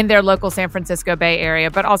in their local San Francisco Bay Area,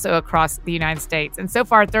 but also across the United States. And so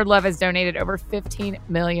far, Third Love has donated over 15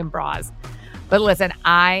 million bras. But listen,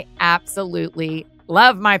 I absolutely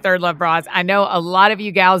love my Third Love bras. I know a lot of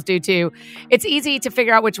you gals do too. It's easy to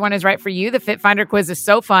figure out which one is right for you. The Fit Finder quiz is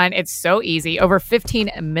so fun. It's so easy. Over 15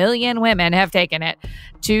 million women have taken it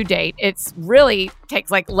to date. It's really takes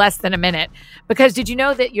like less than a minute, because did you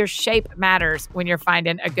know that your shape matters when you're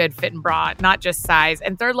finding a good fitting bra, not just size?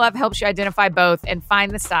 And Third Love helps you identify both and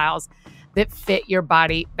find the styles that fit your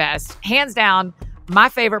body best. Hands down, my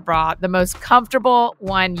favorite bra, the most comfortable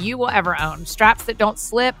one you will ever own. Straps that don't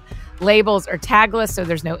slip, labels are tagless, so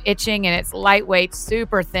there's no itching, and it's lightweight,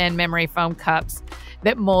 super thin memory foam cups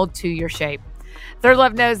that mold to your shape. Third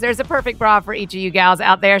Love knows there's a perfect bra for each of you gals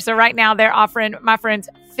out there. So right now they're offering my friends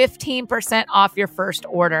 15% off your first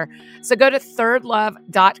order. So go to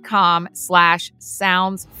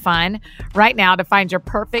thirdlove.com/soundsfun right now to find your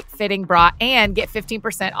perfect fitting bra and get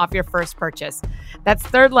 15% off your first purchase. That's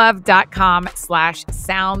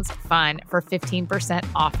thirdlove.com/soundsfun for 15%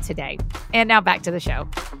 off today. And now back to the show.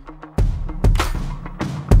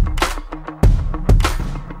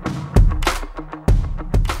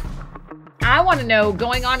 I want to know,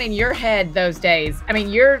 going on in your head those days. I mean,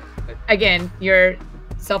 you're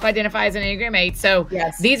self-identify as an Enneagram 8. So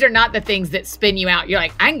Yes. These are not the things that spin you out. You're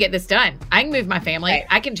like, I can get this done. I can move my family. Right.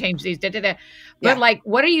 I can change these. But Yeah. like,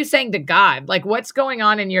 what are you saying to God? Like, what's going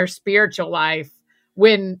on in your spiritual life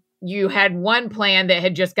when you had one plan that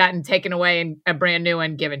had just gotten taken away and a brand new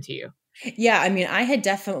one given to you? Yeah, I mean, I had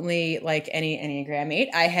definitely, like any Enneagram 8,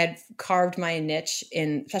 I had carved my niche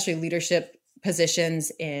in especially leadership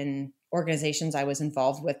positions in organizations I was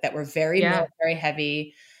involved with that were very military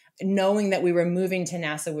heavy, knowing that we were moving to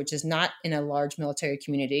NASA, which is not in a large military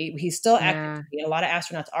community. He's still active duty. A lot of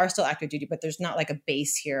astronauts are still active duty, but there's not like a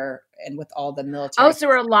base here and with all the military. Oh, so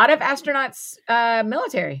are a lot of astronauts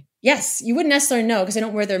military? Yes, you wouldn't necessarily know because they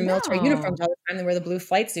don't wear their military No. uniforms all the time. They wear the blue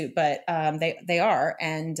flight suit, but they are.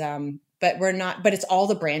 And but we're not. But it's all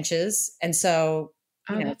the branches, and so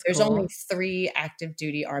That's there's cool. only 3 active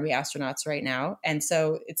duty Army astronauts right now, and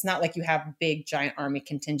so it's not like you have a big giant Army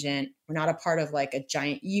contingent. We're not a part of like a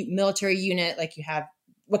giant military unit like you have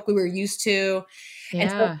what we were used to. And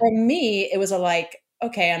so Yeah. for me, it was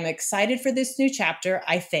okay, I'm excited for this new chapter.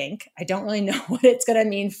 I think I don't really know what it's going to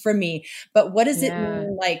mean for me, but what does it Yeah.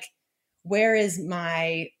 mean? Where is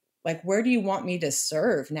where do you want me to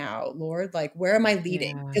serve now, Lord? Where am I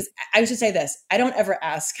leading? Yeah. Because I should say this, I don't ever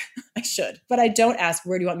ask, I should, but I don't ask,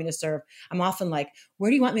 where do you want me to serve? I'm often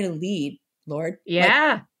where do you want me to lead, Lord?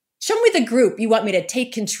 Yeah. Show me the group you want me to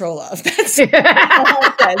take control of. That's all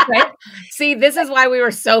it says, right? See, this is why we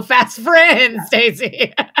were so fast friends,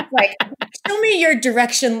 Stacey. Show me your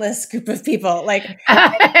directionless group of people.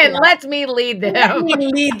 And let me lead them. Let me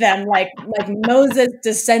lead them like Moses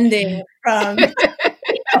descending from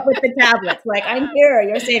with the tablets. I'm here,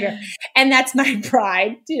 your savior. And that's my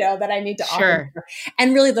pride, that I need to offer.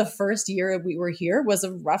 And really the first year we were here was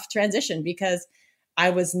a rough transition because I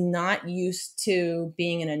was not used to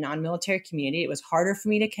being in a non-military community. It was harder for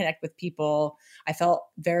me to connect with people. I felt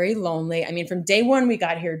very lonely. I mean, from day one we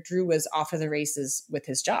got here, Drew was off of the races with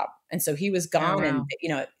his job. And so he was gone. Oh, wow.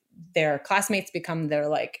 And, their classmates become their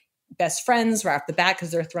best friends right off the bat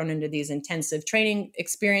because they're thrown into these intensive training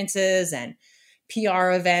experiences and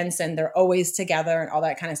PR events, and they're always together and all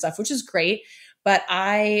that kind of stuff, which is great. But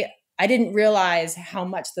I didn't realize how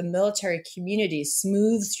much the military community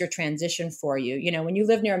smooths your transition for you. When you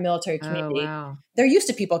live near a military community, they're used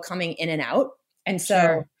to people coming in and out. And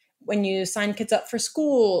so when you sign kids up for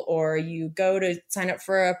school or you go to sign up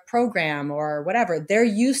for a program or whatever, they're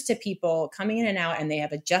used to people coming in and out, and they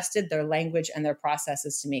have adjusted their language and their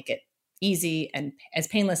processes to make it easy and as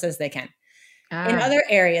painless as they can. In other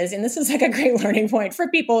areas, and this is a great learning point for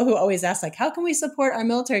people who always ask, how can we support our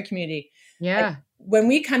military community? Yeah. When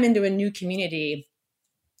we come into a new community,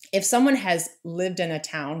 if someone has lived in a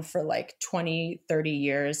town for 20, 30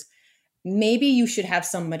 years, maybe you should have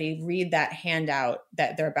somebody read that handout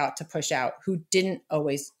that they're about to push out who didn't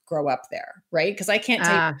always grow up there, right? Because I can't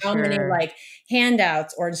tell you how many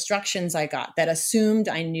handouts or instructions I got that assumed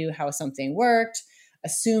I knew how something worked,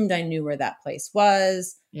 assumed I knew where that place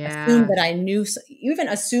was, assumed that I knew, even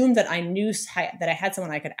assumed that I knew that I had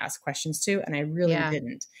someone I could ask questions to, and I really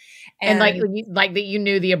didn't. And like that you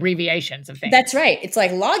knew the abbreviations of things. That's right. It's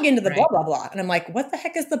log into the blah, blah, blah. And I'm what the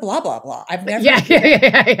heck is the blah, blah, blah? I've never, I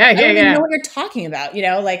don't even know what you're talking about,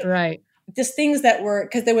 right. Just things that were,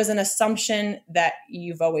 because there was an assumption that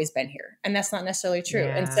you've always been here, and that's not necessarily true.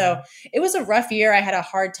 Yeah. And so it was a rough year. I had a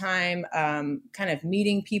hard time kind of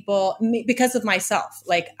meeting people because of myself.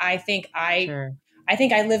 I think I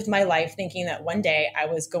lived my life thinking that one day I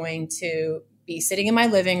was going to be sitting in my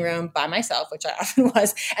living room by myself, which I often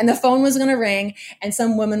was, and the phone was going to ring and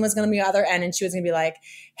some woman was going to be on the other end, and she was going to be like,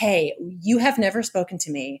 hey, you have never spoken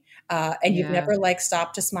to me and you've never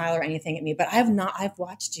stopped to smile or anything at me, but I've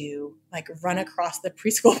watched you run across the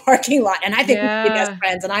preschool parking lot, and I think we should be best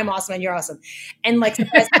friends, and I'm awesome and you're awesome. And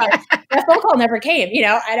surprise, that phone call never came, and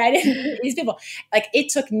I didn't meet these people. It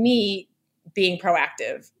took me being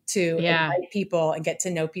proactive to invite people and get to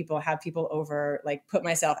know people, have people over, put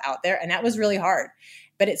myself out there. And that was really hard.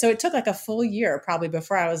 But so it took a full year probably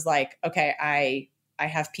before I was okay, I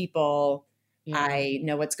have people, I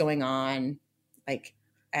know what's going on. But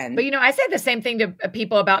I say the same thing to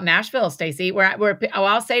people about Nashville, Stacey, where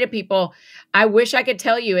I'll say to people, I wish I could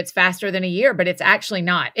tell you it's faster than a year, but it's actually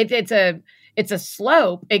not. It's a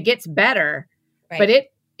slope. It gets better, but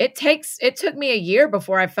it took me a year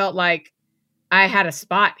before I felt like I had a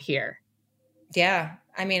spot here. Yeah.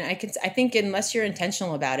 I mean, I think unless you're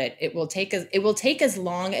intentional about it, it will take as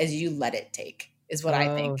long as you let it take, is what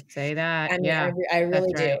I think. Say that. I mean, I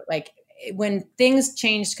really do. When things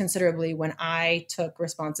changed considerably, when I took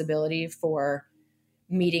responsibility for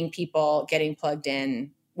meeting people, getting plugged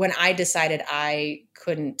in, when I decided I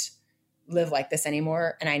couldn't live like this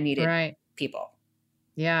anymore and I needed people.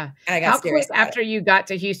 Yeah. And I got serious. How quick after you got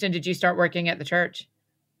to Houston did you start working at the church?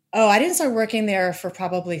 Oh, I didn't start working there for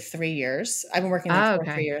probably 3 years. I've been working there for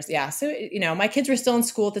 3 years. Yeah. So, my kids were still in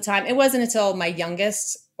school at the time. It wasn't until my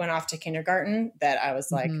youngest went off to kindergarten that I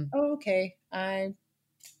was oh, okay, I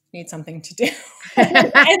need something to do.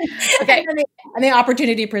 and the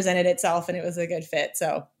opportunity presented itself and it was a good fit.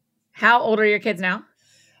 So how old are your kids now?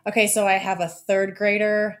 Okay. So I have a 3rd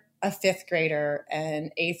grader, a 5th grader, an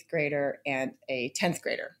 8th grader, and a 10th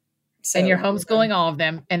grader. So, and you're homeschooling all of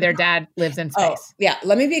them, and their dad lives in space. Oh, yeah.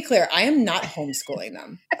 Let me be clear. I am not homeschooling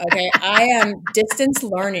them. Okay. I am distance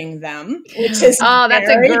learning them, which is that's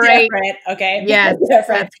a great different. Okay. Yes,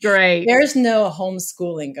 that's great. There's no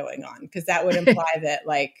homeschooling going on because that would imply that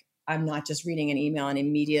I'm not just reading an email and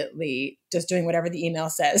immediately just doing whatever the email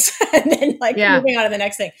says and then like moving on to the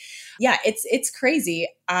next thing. Yeah, it's crazy.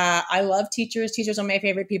 I love teachers. Teachers are my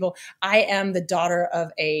favorite people. I am the daughter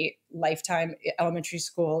of a lifetime elementary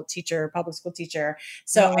school teacher, public school teacher.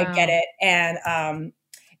 So I get it. And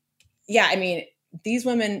yeah, I mean, these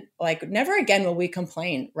women, like, never again will we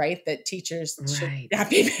complain, right? That teachers should not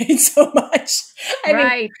be paid so much. I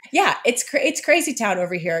mean, yeah, it's crazy town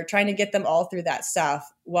over here trying to get them all through that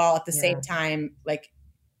stuff while at the same time, like,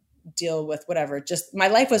 deal with whatever. Just my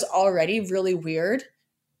life was already really weird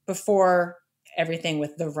before everything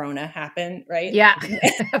with the Rona happened, right? Yeah,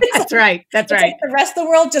 that's right. That's right. Like the rest of the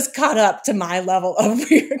world just caught up to my level of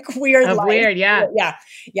weird life. Weird, yeah.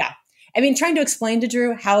 Yeah. I mean, trying to explain to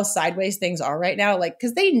Drew how sideways things are right now, like,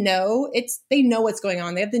 because they know what's going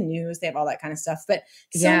on. They have the news, they have all that kind of stuff. But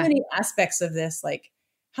so many aspects of this, like,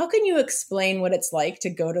 how can you explain what it's like to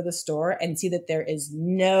go to the store and see that there is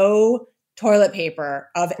no toilet paper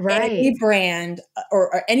of any brand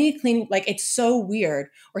or any cleaning? Like, it's so weird.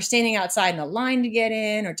 Or standing outside in a line to get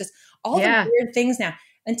in, or just all the weird things now.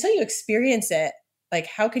 Until you experience it, like,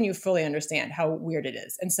 how can you fully understand how weird it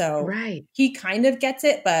is? And so he kind of gets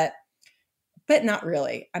it, but not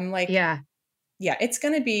really. I'm like, yeah, it's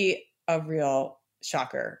going to be a real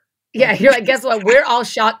shocker. Yeah. You're like, guess what? We're all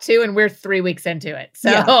shocked too. And we're 3 weeks into it.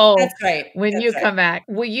 So that's right. When you come back,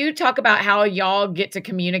 will you talk about how y'all get to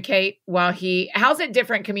communicate how's it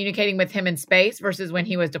different communicating with him in space versus when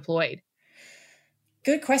he was deployed?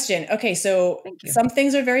 Good question. Okay. So some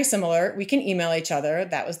things are very similar. We can email each other.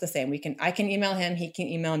 That was the same. I can email him. He can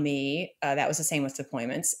email me. That was the same with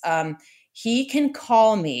deployments. He can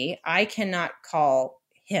call me. I cannot call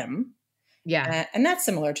him. Yeah. And that's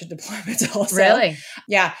similar to deployments also. Really?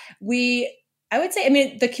 Yeah. I would say, I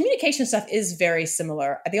mean, the communication stuff is very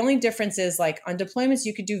similar. The only difference is, like, on deployments,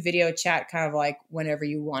 you could do video chat kind of like whenever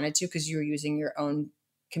you wanted to, because you were using your own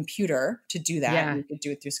computer to do that. Yeah. You could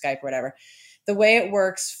do it through Skype or whatever. The way it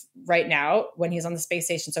works right now when he's on the space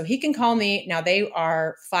station, so he can call me. Now they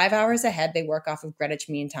are 5 hours ahead. They work off of Greenwich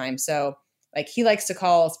Mean Time. So, like, he likes to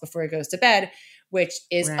call us before he goes to bed, which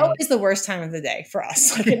is always the worst time of the day for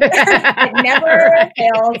us. Like, it never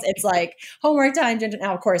fails. It's like homework time.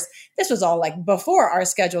 Now, of course, this was all like before our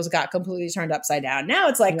schedules got completely turned upside down. Now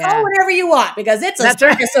it's like, call whenever you want, because it's a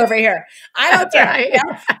circus over here. I don't care. Right. You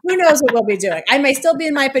know? Who knows what we'll be doing? I may still be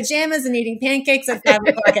in my pajamas and eating pancakes at 5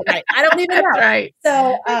 o'clock at night. I don't even know. Right.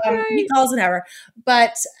 So he calls whenever.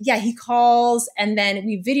 But yeah, he calls, and then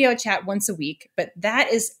we video chat once a week. But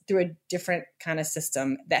that is through a different kind of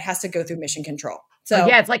system that has to go through mission control. So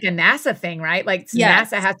yeah, it's like a NASA thing, right? Like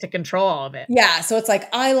NASA has to control all of it. Yeah. So it's like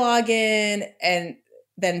I log in, and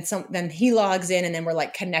then he logs in, and then we're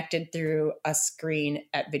like connected through a screen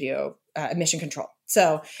at video mission control.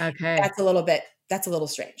 So that's a little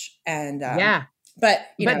strange. And but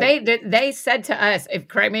they said to us,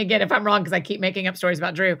 correct me again if I'm wrong, because I keep making up stories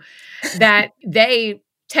about Drew, that they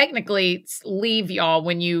technically leave y'all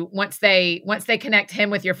once they connect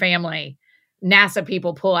him with your family, NASA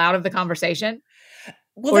people pull out of the conversation.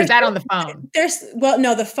 Well, or is that on the phone?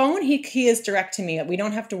 No, the phone, he is direct to me. We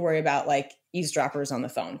don't have to worry about like eavesdroppers on the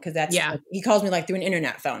phone, because that's like, he calls me like through an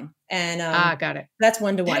internet phone. And got it. That's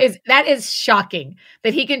 1-to-1. That is shocking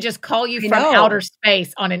that he can just call you from outer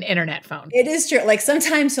space on an internet phone. It is true. Like,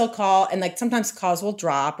 sometimes he'll call, and like sometimes calls will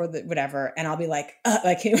drop or whatever, and I'll be like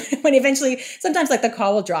when eventually sometimes like the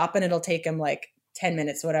call will drop and it'll take him like 10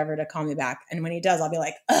 minutes, whatever, to call me back. And when he does, I'll be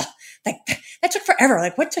like, like that took forever.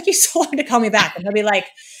 Like, what took you so long to call me back? And he'll be like,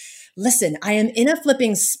 listen, I am in a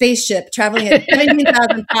flipping spaceship traveling at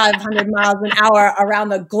 17,500 miles an hour around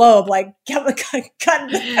the globe. Like, cut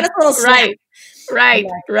a little slack. Right.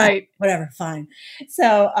 Whatever. Fine.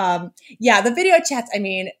 So, the video chats, I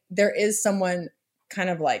mean, there is someone kind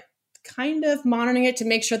of monitoring it to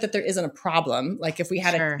make sure that there isn't a problem. Like, if we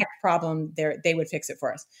had a tech problem there, they would fix it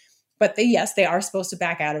for us. But they are supposed to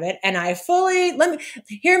back out of it. And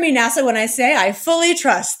hear me, NASA, when I say I fully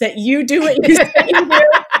trust that you do what you say you do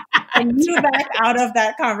and you back out of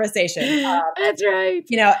that conversation. That's right.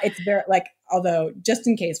 You know, it's very although just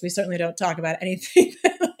in case, we certainly don't talk about anything.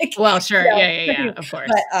 Well, sure. Yeah, of course.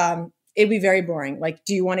 But it'd be very boring. Like,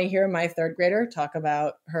 do you want to hear my third grader talk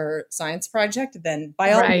about her science project? Then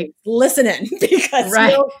by all means, listen in, because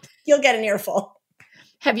you'll get an earful.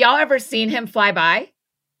 Have y'all ever seen him fly by?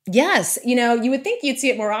 Yes. You know, you would think you'd see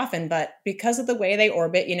it more often, but because of the way they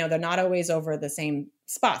orbit, they're not always over the same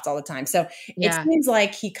spots all the time. So it seems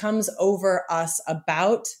like he comes over us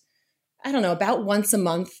about once a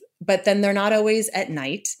month, but then they're not always at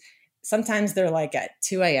night. Sometimes they're like at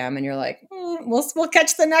 2 a.m. and you're like, we'll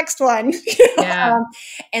catch the next one.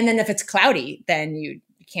 And then if it's cloudy, then you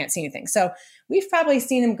can't see anything. So we've probably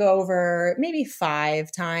seen him go over maybe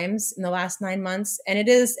 5 times in the last 9 months. And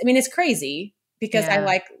it's crazy because I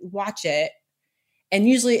like watch it. And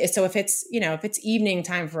usually, so if it's evening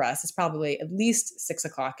time for us, it's probably at least 6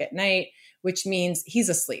 o'clock at night, which means he's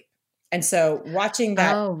asleep. And so watching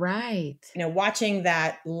that, watching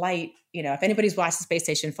that light, if anybody's watched the space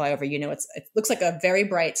station fly over, it looks like a very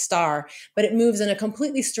bright star, but it moves in a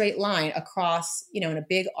completely straight line across, in a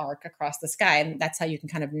big arc across the sky. And that's how you can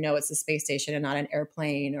kind of know it's a space station and not an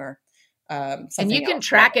airplane or and you can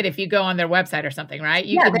track it if you go on their website or something, right?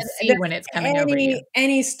 You can see when it's coming over you.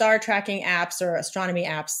 Any star tracking apps or astronomy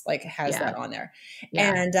apps has that on there.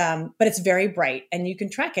 And, but it's very bright and you can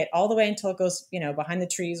track it all the way until it goes, behind the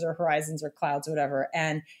trees or horizons or clouds or whatever.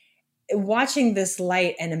 And watching this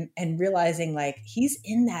light and realizing he's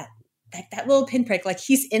in that little pinprick,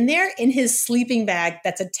 he's in there in his sleeping bag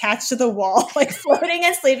that's attached to the wall, floating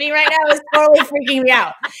and sleeping right now is totally freaking me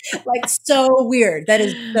out. So weird. That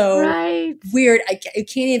is so weird. I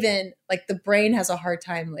can't even, the brain has a hard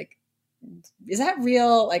time, is that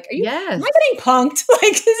real? Am I getting punked?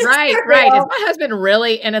 Right. Is my husband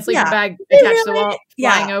really in a sleeping bag attached to the wall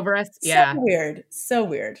flying over us? Yeah. So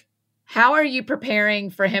weird. How are you preparing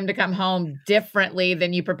for him to come home differently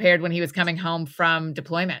than you prepared when he was coming home from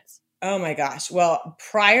deployments? Oh my gosh. Well,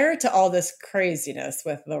 prior to all this craziness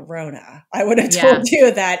with the Rona, I would have told you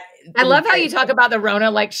that. I love how you talk about the Rona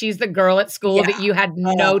like she's the girl at school that you had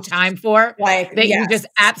no time for. You just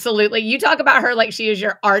absolutely, you talk about her like she is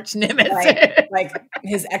your arch nemesis. Like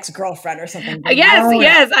his ex-girlfriend or something.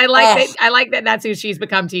 Yes. I like that that's who she's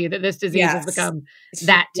become to you, that this disease has become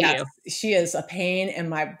that to you. She is a pain in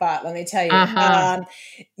my butt, let me tell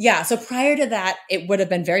you. So prior to that, it would have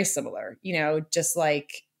been very similar, just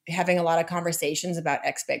having a lot of conversations about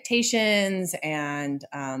expectations and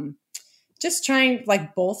just trying,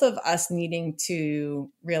 both of us needing to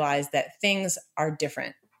realize that things are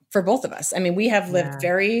different for both of us. I mean, we have lived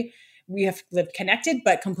connected,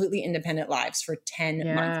 but completely independent lives for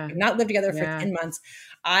 10 months. We've not lived together for 10 months.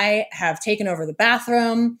 I have taken over the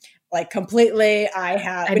bathroom. Completely. I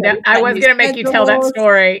was going to make you tell that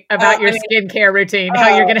story about your skincare routine,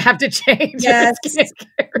 how you're going to have to change. Yes.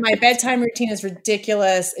 My bedtime routine is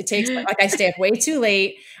ridiculous. It takes, I stay up way too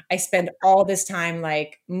late. I spend all this time,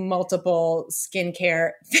 multiple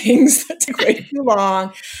skincare things that take way too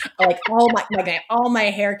long. All my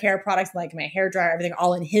hair care products, my hair dryer, everything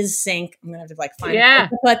all in his sink. I'm going to have to find a place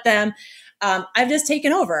to put them. I've just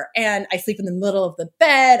taken over and I sleep in the middle of the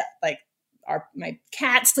bed. My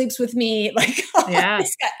cat sleeps with me.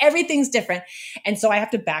 Everything's different. And so I have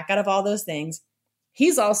to back out of all those things.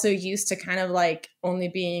 He's also used to kind of only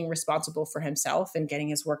being responsible for himself and getting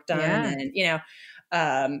his work done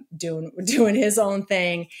and, doing his own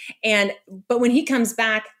thing. But when he comes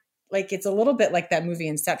back, it's a little bit like that movie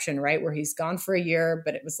Inception, right? Where he's gone for a year,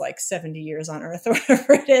 but it was 70 years on Earth or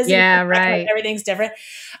whatever it is. Yeah, right. Everything's different.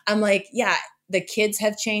 I'm the kids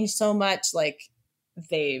have changed so much.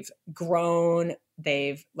 They've grown,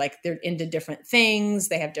 they're into different things.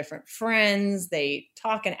 They have different friends. They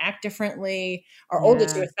talk and act differently. Our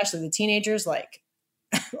oldest two, especially the teenagers, are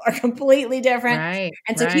completely different. Right,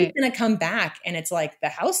 and so he's going to come back and it's the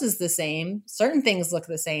house is the same. Certain things look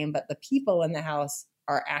the same, but the people in the house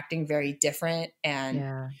are acting very different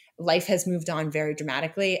and life has moved on very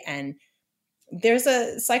dramatically. And there's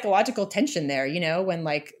a psychological tension there, when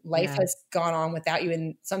life has gone on without you.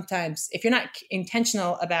 And sometimes if you're not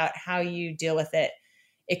intentional about how you deal with it,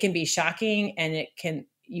 it can be shocking and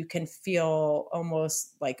you can feel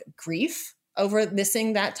almost grief over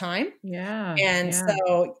missing that time. Yeah. And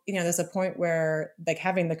so, there's a point where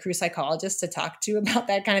having the crew psychologist to talk to about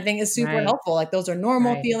that kind of thing is super helpful. Those are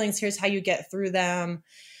normal feelings. Here's how you get through them.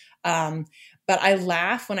 But I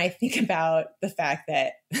laugh when I think about the fact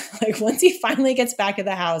that once he finally gets back to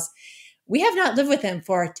the house, we have not lived with him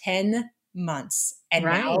for 10 months. And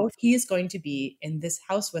now he is going to be in this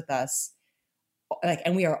house with us.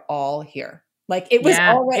 And we are all here. It was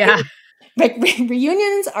already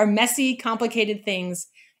reunions are messy, complicated things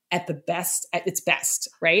at its best.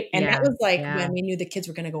 Right. And that was when we knew the kids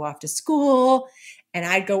were going to go off to school and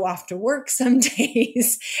I'd go off to work some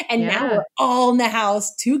days. And now we're all in the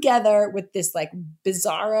house together with this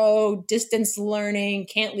bizarro distance learning,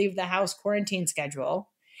 can't leave the house quarantine schedule.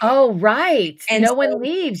 Oh, right. And No one so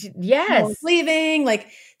leaves. no one's Yes. leaving. Like,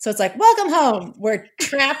 so it's like, welcome home. We're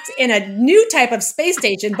trapped in a new type of space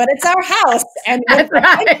station, but it's our house. And with That's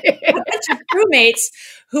right. a bunch of crewmates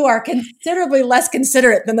who are considerably less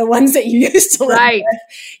considerate than the ones that you used to live Right. with.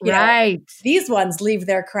 You know, Right. these ones leave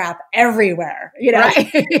their crap everywhere. You know,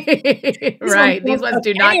 Right. these ones Right. These don't ones cook do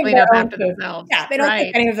any not of clean their up own after food. themselves. Yeah, they don't cook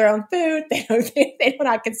Right. any of their own food. They do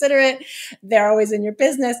not consider it. They're always in your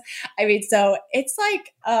business. I mean, so it's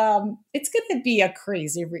like it's going to be a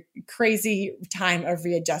crazy time of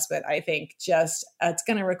readjustment. I think just it's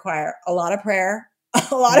going to require a lot of prayer,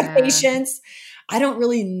 a lot of patience. I don't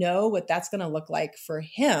really know what that's going to look like for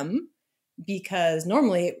him, because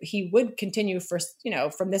normally he would continue for,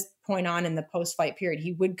 from this point on in the post-flight period,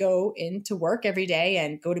 he would go into work every day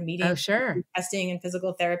and go to meetings, Oh, sure. testing and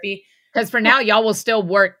physical therapy. Because for now, y'all will still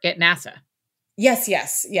work at NASA. Yes.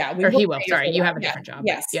 Yeah. Or he will. Sorry. You have a different job.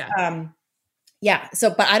 Yes. Yeah. Yeah. So,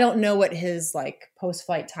 but I don't know what his like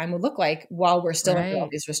post-flight time would look like while we're still under all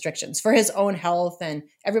these restrictions for his own health and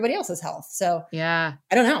everybody else's health. So yeah,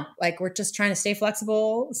 I don't know. Like, we're just trying to stay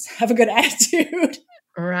flexible, have a good attitude.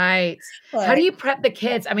 Right. How do you prep the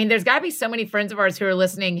kids? I mean, there's got to be so many friends of ours who are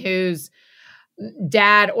listening whose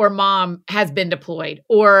dad or mom has been deployed,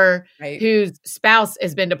 or whose spouse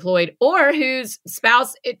has been deployed, or whose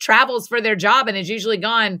spouse travels for their job and is usually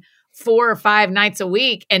gone 4 or 5 nights a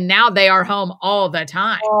week, and now they are home all the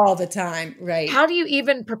time. All the time, right. How do you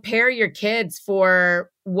even prepare your kids for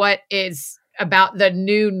what is about the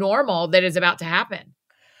new normal that is about to happen?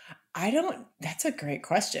 That's a great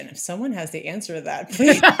question. If someone has the answer to that,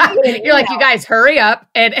 please. You're like, you guys hurry up.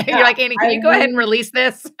 And you're like, Annie, can you go ahead and release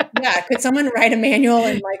this? Yeah. Could someone write a manual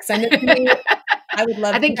and like send it to me? I would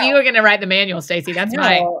love I think you are going to write the manual, Stacey. That's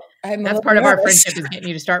part of our friendship, is getting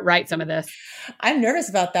you to start write some of this. I'm nervous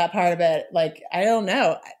about that part of it. Like, I don't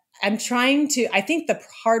know. I think the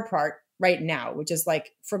hard part right now, which is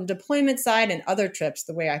like from deployment side and other trips,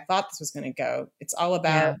 the way I thought this was going to go, it's all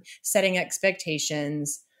about setting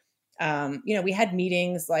expectations. We had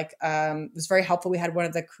meetings, like, it was very helpful. We had one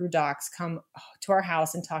of the crew docs come to our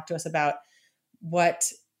house and talk to us about what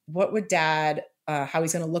would dad, how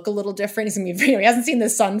he's going to look a little different. He's going to be, he hasn't seen the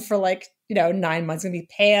sun for 9 months. He's going to be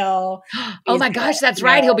pale. Oh my gosh, that's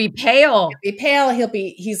right. He'll be pale.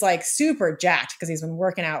 He's like super jacked because he's been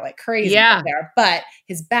working out like crazy there, but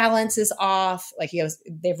his balance is off. Like,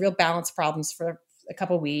 they have real balance problems for a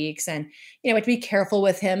couple of weeks, and we have to be careful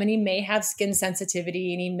with him, and he may have skin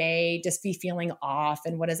sensitivity, and he may just be feeling off.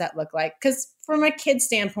 And what does that look like? Because from a kid's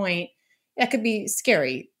standpoint, that could be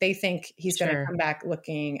scary. They think he's going to come back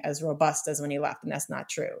looking as robust as when he left, and that's not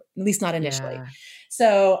true, at least not initially. Yeah.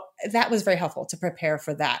 So that was very helpful to prepare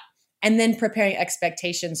for that, and then preparing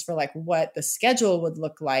expectations for like what the schedule would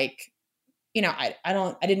look like. I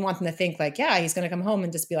didn't want them to think like, yeah, he's going to come home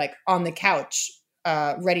and just be like on the couch,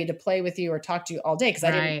 ready to play with you or talk to you all day. Because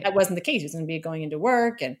that wasn't the case. He was going to be going into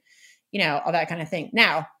work and, all that kind of thing.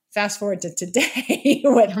 Now, fast forward to today,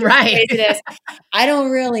 what it is, I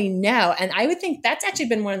don't really know. And I would think that's actually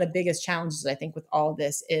been one of the biggest challenges, I think, with all of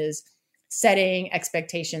this, is setting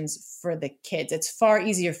expectations for the kids. It's far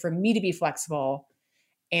easier for me to be flexible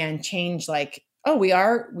and change, like, oh, we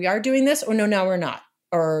are doing this, or no, we're not.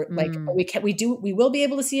 Or like, we will be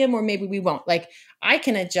able to see him, or maybe we won't. Like, I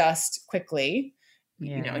can adjust quickly,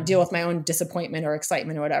 and deal with my own disappointment or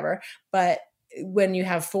excitement or whatever. But when you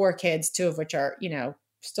have 4 kids, 2 of which are,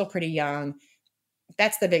 still pretty young,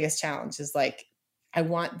 that's the biggest challenge, is like, I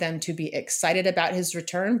want them to be excited about his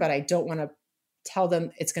return, but I don't want to tell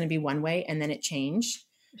them it's going to be one way and then it change.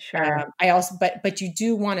 Sure. I also, but you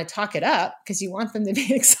do want to talk it up because you want them to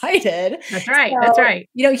be excited. That's right. So, that's right.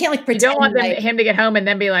 You can't like pretend. You don't want him to get home and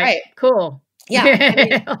then be like, cool.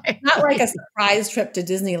 Yeah. Not like a surprise trip to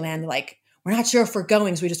Disneyland. Like, we're not sure if we're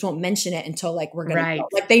going, so we just won't mention it until like we're going to go.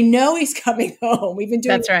 Like, they know he's coming home. We've been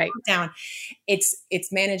doing down.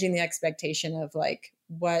 It's managing the expectation of like,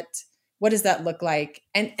 what does that look like?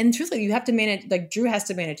 And truthfully, you have to manage, like, Drew has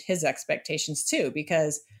to manage his expectations too,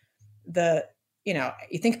 because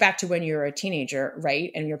you think back to when you were a teenager,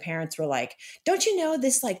 right? And your parents were like, don't you know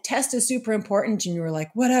this like test is super important? And you were like,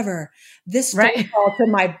 whatever, this phone call to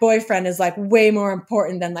my boyfriend is like way more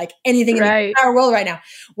important than like anything in the entire world right now.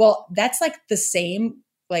 Well, that's like the same.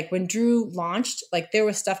 Like, when Drew launched, like, there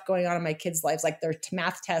was stuff going on in my kids' lives, like their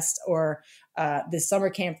math test, or this summer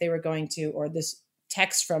camp they were going to, or this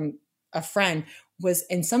text from a friend was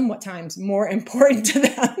in somewhat times more important to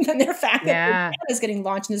them than their fact that is getting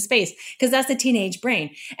launched into space, because that's the teenage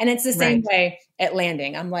brain. And it's the same way at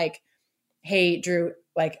landing. I'm like, hey, Drew,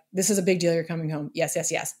 like, this is a big deal. You're coming home. Yes.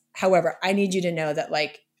 However, I need you to know that,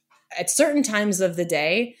 like, at certain times of the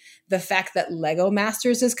day, the fact that Lego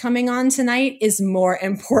Masters is coming on tonight is more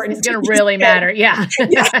important. It's going to really matter. Yeah.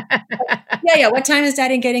 Yeah. What time is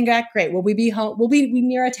Daddy getting back? Great. Will we be home? Will we be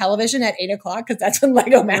near a television at 8:00? Because that's when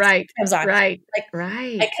Lego Masters comes on. Right.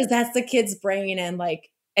 Because that's the kid's brain.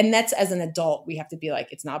 And that's, as an adult, we have to be like,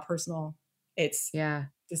 it's not personal. It's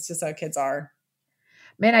just how kids are.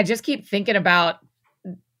 Man, I just keep thinking about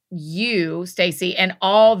you, Stacey, and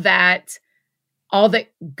all that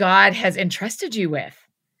God has entrusted you with.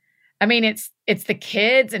 I mean, it's the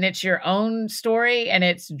kids, and it's your own story, and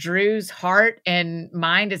it's Drew's heart and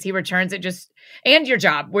mind as he returns it, and your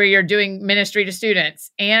job where you're doing ministry to students,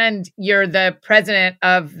 and you're the president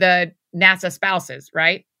of the NASA spouses,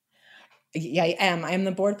 right? Yeah, I am. I am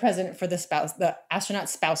the board president for the astronaut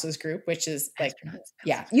spouses group, which is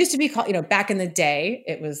used to be called, back in the day,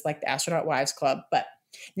 it was like the Astronaut Wives Club, but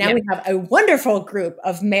now we have a wonderful group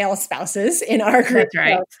of male spouses in our group. That's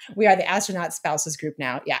right. So we are the astronaut spouses group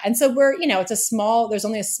now. Yeah. And so there's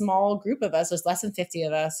only a small group of us. There's less than 50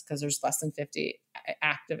 of us because there's less than 50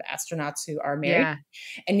 active astronauts who are married.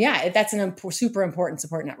 Yeah. And that's a super important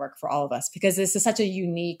support network for all of us, because this is such a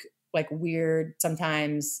unique, like weird,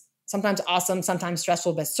 sometimes awesome, sometimes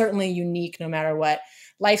stressful, but certainly unique no matter what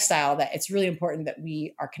lifestyle, that it's really important that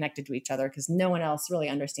we are connected to each other, because no one else really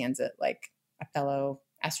understands it like a fellow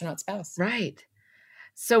astronaut spouse. Right.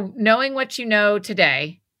 So knowing what you know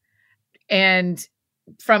today and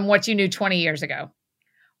from what you knew 20 years ago,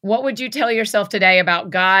 what would you tell yourself today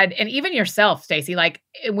about God, and even yourself, Stacey? Like,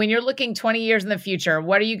 when you're looking 20 years in the future,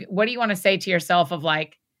 what do you want to say to yourself of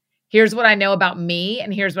like, here's what I know about me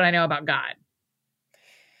and here's what I know about God?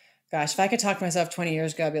 Gosh, if I could talk to myself 20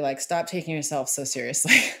 years ago, I'd be like, stop taking yourself so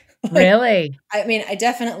seriously. Really? I mean,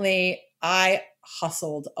 I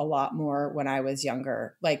hustled a lot more when I was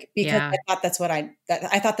younger, because I thought that's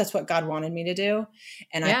what God wanted me to do.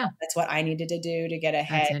 And I thought that's what I needed to do to get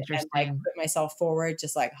ahead and put myself forward,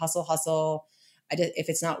 just like hustle. If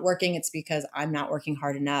it's not working, it's because I'm not working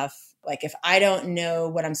hard enough. Like, if I don't know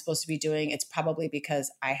what I'm supposed to be doing, it's probably because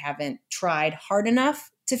I haven't tried hard enough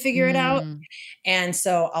to figure it out. And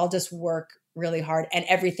so I'll just work really hard, and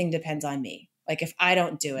everything depends on me. Like, if I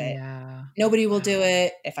don't do it, nobody will do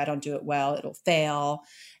it. If I don't do it well, it'll fail.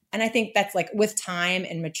 And I think that's like with time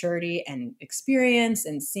and maturity and experience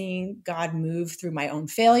and seeing God move through my own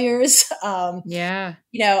failures.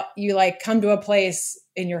 You like come to a place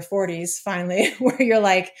in your 40s finally where you're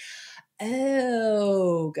like,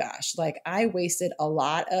 oh gosh, like I wasted a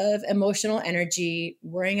lot of emotional energy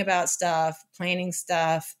worrying about stuff, planning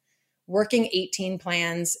stuff, working 18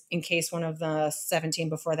 plans in case one of the 17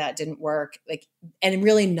 before that didn't work. And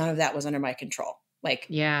really none of that was under my control.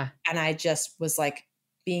 And I just was like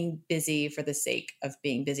being busy for the sake of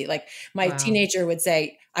being busy. Like my teenager would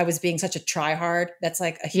say I was being such a try hard. That's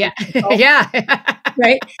like a huge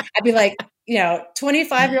right? I'd be like,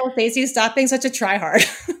 25-year-old Stacey, stop being such a try hard.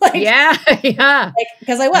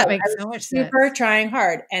 Because I was super trying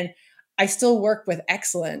hard, and I still work with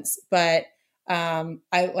excellence, but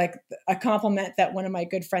I like a compliment that one of my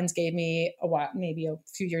good friends gave me maybe a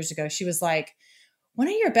few years ago. She was like, one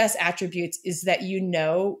of your best attributes is that you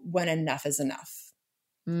know when enough is enough.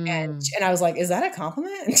 And I was like, is that a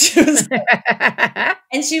compliment?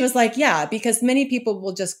 And she was like, yeah, because many people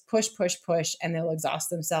will just push, and they'll exhaust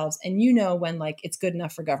themselves. And when like it's good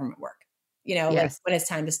enough for government work, like when it's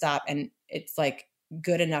time to stop and it's like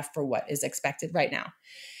good enough for what is expected right now.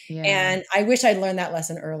 Yeah. And I wish I'd learned that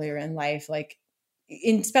lesson earlier in life,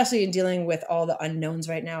 especially in dealing with all the unknowns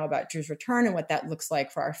right now about Drew's return and what that looks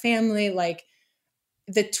like for our family. Like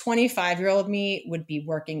the 25-year-old me would be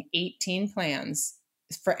working 18 plans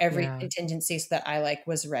for every contingency so that I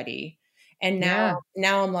was ready. And now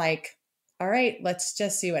I'm like, all right, let's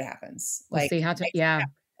just see what happens. We'll see how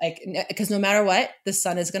because no matter what, the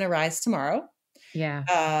sun is going to rise tomorrow.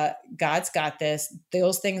 Yeah. God's got this.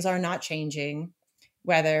 Those things are not changing,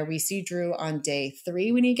 whether we see Drew on day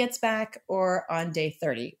 3 when he gets back or on day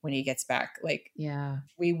 30 when he gets back.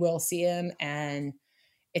 We will see him, and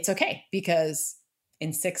it's okay, because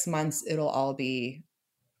in 6 months, it'll all be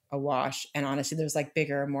a wash. And honestly, there's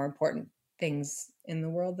bigger, more important things in the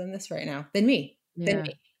world than this right now, than me.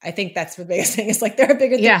 I think that's the biggest thing. Is there are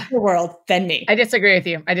bigger things in the world than me. I disagree with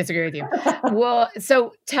you. Well,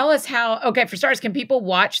 so tell us for starters, can people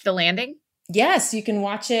watch the landing? Yes, you can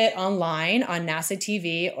watch it online on NASA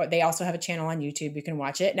TV, or they also have a channel on YouTube. You can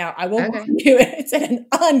watch it. Now, I will warn you, it's at an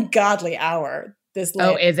ungodly hour. Is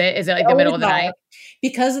it? Is it like the middle of the night?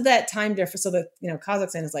 Because of that time difference. So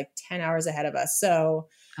Kazakhstan is 10 hours ahead of us. So,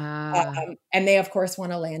 and they of course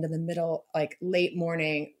want to land in the middle, late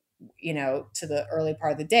morning, to the early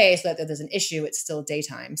part of the day so that if there's an issue, it's still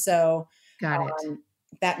daytime. So Got it.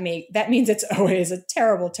 that means it's always a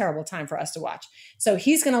terrible, terrible time for us to watch. So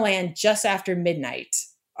he's going to land just after midnight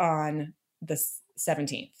on the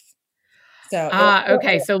 17th. So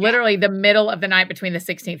okay. So literally the middle of the night between the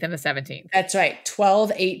 16th and the 17th. That's right.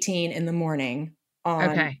 12:18 in the morning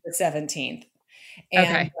on the 17th.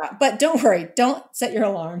 And, but don't worry, don't set your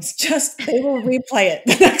alarms. Just they will replay it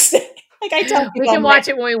the next day. Like I tell people, we can watch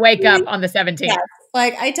it when we wake up on the 17th. Yeah.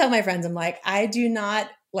 Like I tell my friends, I'm like, I do not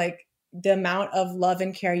like the amount of love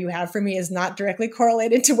and care you have for me is not directly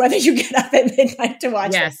correlated to whether you get up at midnight to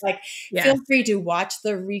watch it. Like feel free to watch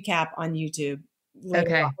the recap on YouTube.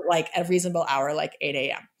 Later, like a reasonable hour, like 8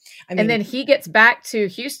 a.m. And then he gets back to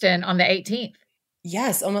Houston on the 18th.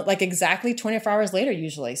 Yes, almost like exactly 24 hours later,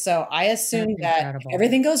 usually. So I assume that if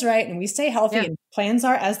everything goes right and we stay healthy and plans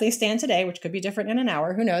are as they stand today, which could be different in an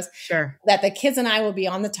hour, who knows? Sure. That the kids and I will be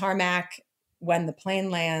on the tarmac when the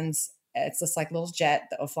plane lands. It's this like little jet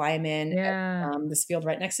that will fly him in at, this field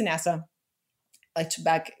right next to NASA, like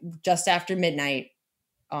back just after midnight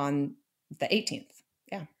on the 18th.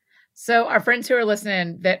 Yeah. So our friends who are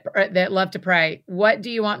listening that love to pray, what do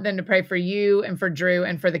you want them to pray for you and for Drew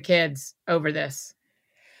and for the kids over this?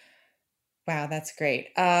 Wow, that's great.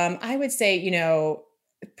 I would say,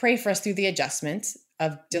 pray for us through the adjustment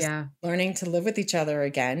of just learning to live with each other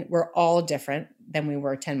again. We're all different than we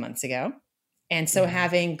were 10 months ago. And so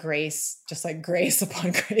having grace, just like grace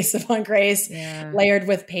upon grace upon grace, layered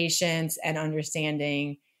with patience and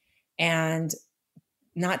understanding and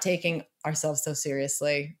not taking ourselves so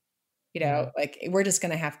seriously. Like we're just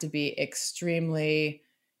going to have to be extremely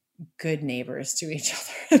good neighbors to each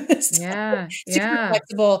other. Super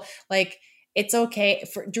flexible. Like it's okay.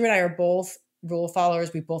 Drew and I are both rule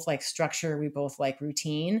followers. We both like structure. We both like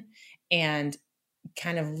routine and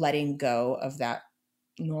kind of letting go of that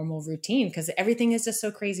normal routine because everything is just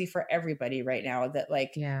so crazy for everybody right now that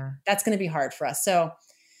that's going to be hard for us. So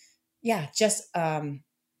just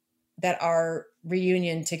that our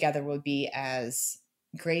reunion together will be as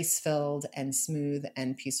grace-filled and smooth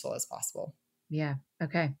and peaceful as possible. Yeah.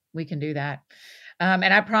 Okay. We can do that.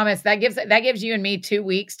 And I promise that gives you and me 2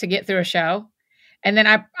 weeks to get through a show. And then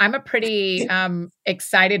I'm a pretty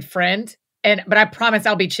excited friend. But I promise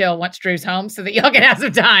I'll be chill once Drew's home so that y'all can have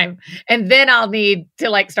some time. And then I'll need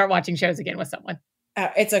to start watching shows again with someone.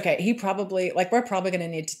 It's okay. we're probably going to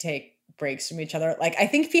need to take breaks from each other. Like, I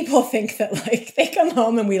think people think that they come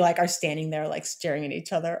home and we are standing there staring at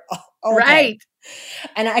each other all right. day.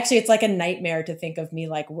 And actually it's like a nightmare to think of me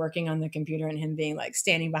working on the computer and him being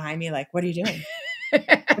standing behind me. What are you doing?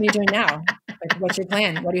 What are you doing now? What's your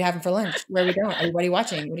plan? What are you having for lunch? Where are we going? What are you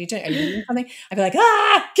watching? What are you doing? Are you doing something? I'd be like,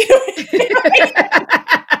 get away.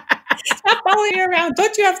 Stop following you around.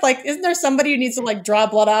 Don't you have isn't there somebody who needs to draw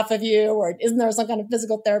blood off of you? Or isn't there some kind of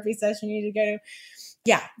physical therapy session you need to go to?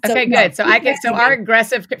 Yeah. Okay, good. So our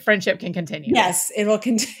aggressive friendship can continue. Yes, it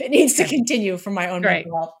needs to continue for my own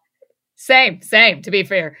mental health. Same, to be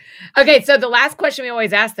fair. Okay, so the last question we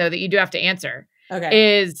always ask, though, that you do have to answer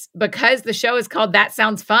is because the show is called That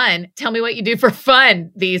Sounds Fun, tell me what you do for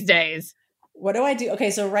fun these days. What do I do?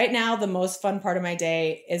 Okay, so right now, the most fun part of my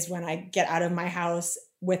day is when I get out of my house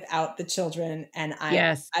without the children. And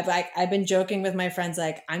I've been joking with my friends,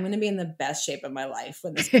 I'm going to be in the best shape of my life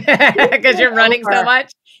when this because you're running so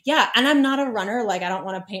much. Yeah. And I'm not a runner. I don't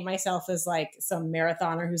want to paint myself as some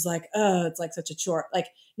marathoner who's oh, it's such a chore.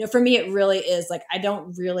 For me, it really is I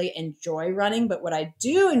don't really enjoy running, but what I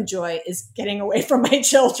do enjoy is getting away from my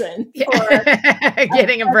children for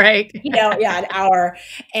getting a break. An hour.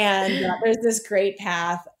 And there's this great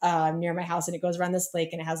path near my house and it goes around this lake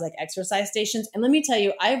and it has exercise stations. And let me tell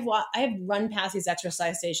you, I've run past these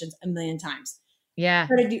exercise stations a million times. Yeah.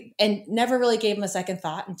 And never really gave them a second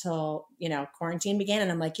thought until, quarantine began.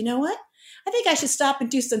 And I'm like, you know what? I think I should stop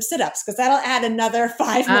and do some sit-ups because that'll add another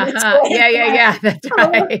 5 minutes. Yeah. That's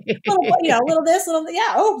right. A little this, little,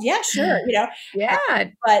 yeah. Oh yeah, sure. Yeah.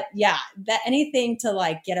 But yeah, that anything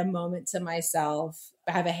to get a moment to myself.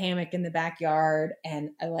 I have a hammock in the backyard and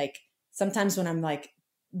I sometimes when I'm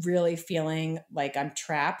really feeling I'm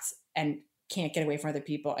trapped and can't get away from other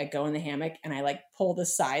people, I go in the hammock and I pull the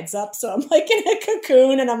sides up. So I'm in a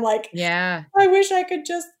cocoon and I'm yeah, I wish I could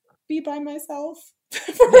just be by myself.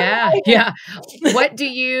 Yeah. What do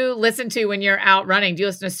you listen to when you're out running? Do you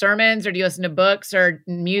listen to sermons or do you listen to books or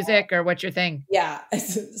music or what's your thing? Yeah,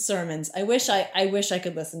 sermons. I wish I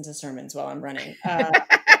could listen to sermons while I'm running.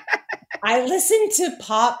 I listen to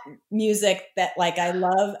pop music that I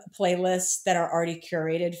love playlists that are already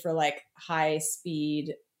curated for high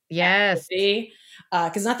speed Yes.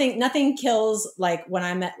 Because nothing kills like when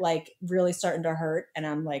I'm at like really starting to hurt and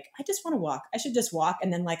I'm like, I just want to walk. I should just walk.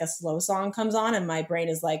 And then like a slow song comes on and my brain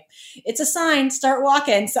is like, it's a sign, start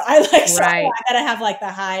walking. So I I gotta have like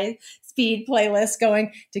the high speed playlist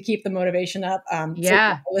going to keep the motivation up. So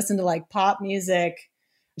I listen to like pop music.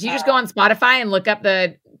 Do you just go on Spotify and look up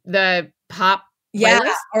the pop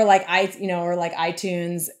playlist? Or like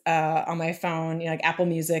iTunes on my phone, like Apple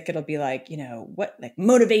Music, it'll be like, what, like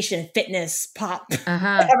motivation, fitness, pop,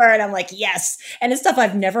 whatever. And I'm like, yes. And it's stuff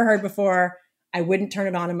I've never heard before. I wouldn't turn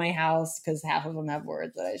it on in my house because half of them have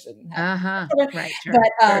words that I shouldn't have. Right. Sure.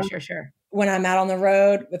 But sure. When I'm out on the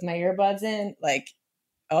road with my earbuds in, like,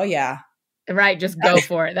 oh yeah. Right. Just go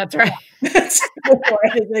for it. That's right. Go for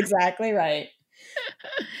it. It's exactly right.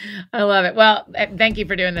 I love it. Well, thank you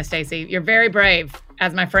for doing this, Stacey. You're very brave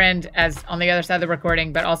as my friend, as on the other side of the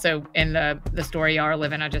recording, but also in the story you are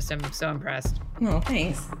living. I just am so impressed. Oh,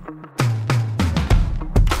 thanks.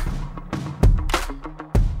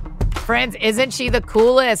 Friends, isn't she the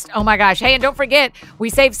coolest? Oh my gosh. Hey, and don't forget, we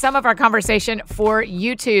saved some of our conversation for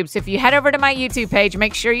YouTube. So if you head over to my YouTube page,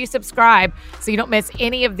 make sure you subscribe so you don't miss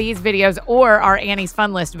any of these videos or our Annie's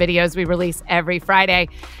Fun List videos we release every Friday.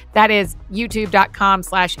 That is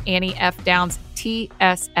youtube.com/Annie F. Downs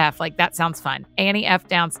TSF. Like, that sounds fun. Annie F.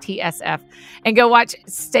 Downs TSF. And go watch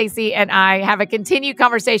Stacey and I have a continued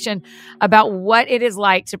conversation about what it is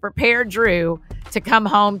like to prepare Drew to come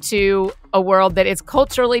home to a world that is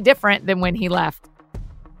culturally different than when he left,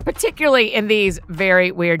 particularly in these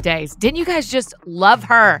very weird days. Didn't you guys just love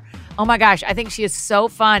her? Oh my gosh, I think she is so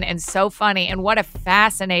fun and so funny, and what a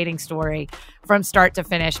fascinating story from start to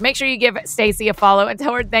finish. Make sure you give Stacey a follow and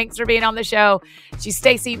tell her thanks for being on the show. She's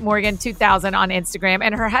Stacey Morgan 2000 on Instagram,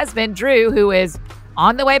 and her husband, Drew, who is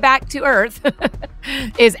on the way back to Earth,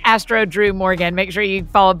 is Astro Drew Morgan. Make sure you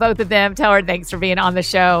follow both of them. Tell her thanks for being on the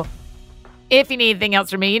show. If you need anything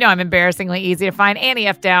else from me, I'm embarrassingly easy to find. Annie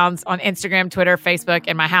F. Downs on Instagram, Twitter, Facebook,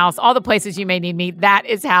 and my house. All the places you may need me, that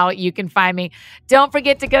is how you can find me. Don't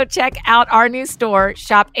forget to go check out our new store,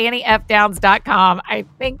 shopanniefdowns.com. I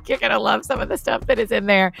think you're going to love some of the stuff that is in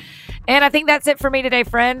there. And I think that's it for me today,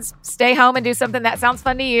 friends. Stay home and do something that sounds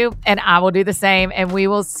fun to you, and I will do the same. And we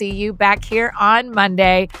will see you back here on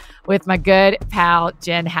Monday with my good pal,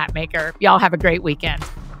 Jen Hatmaker. Y'all have a great weekend.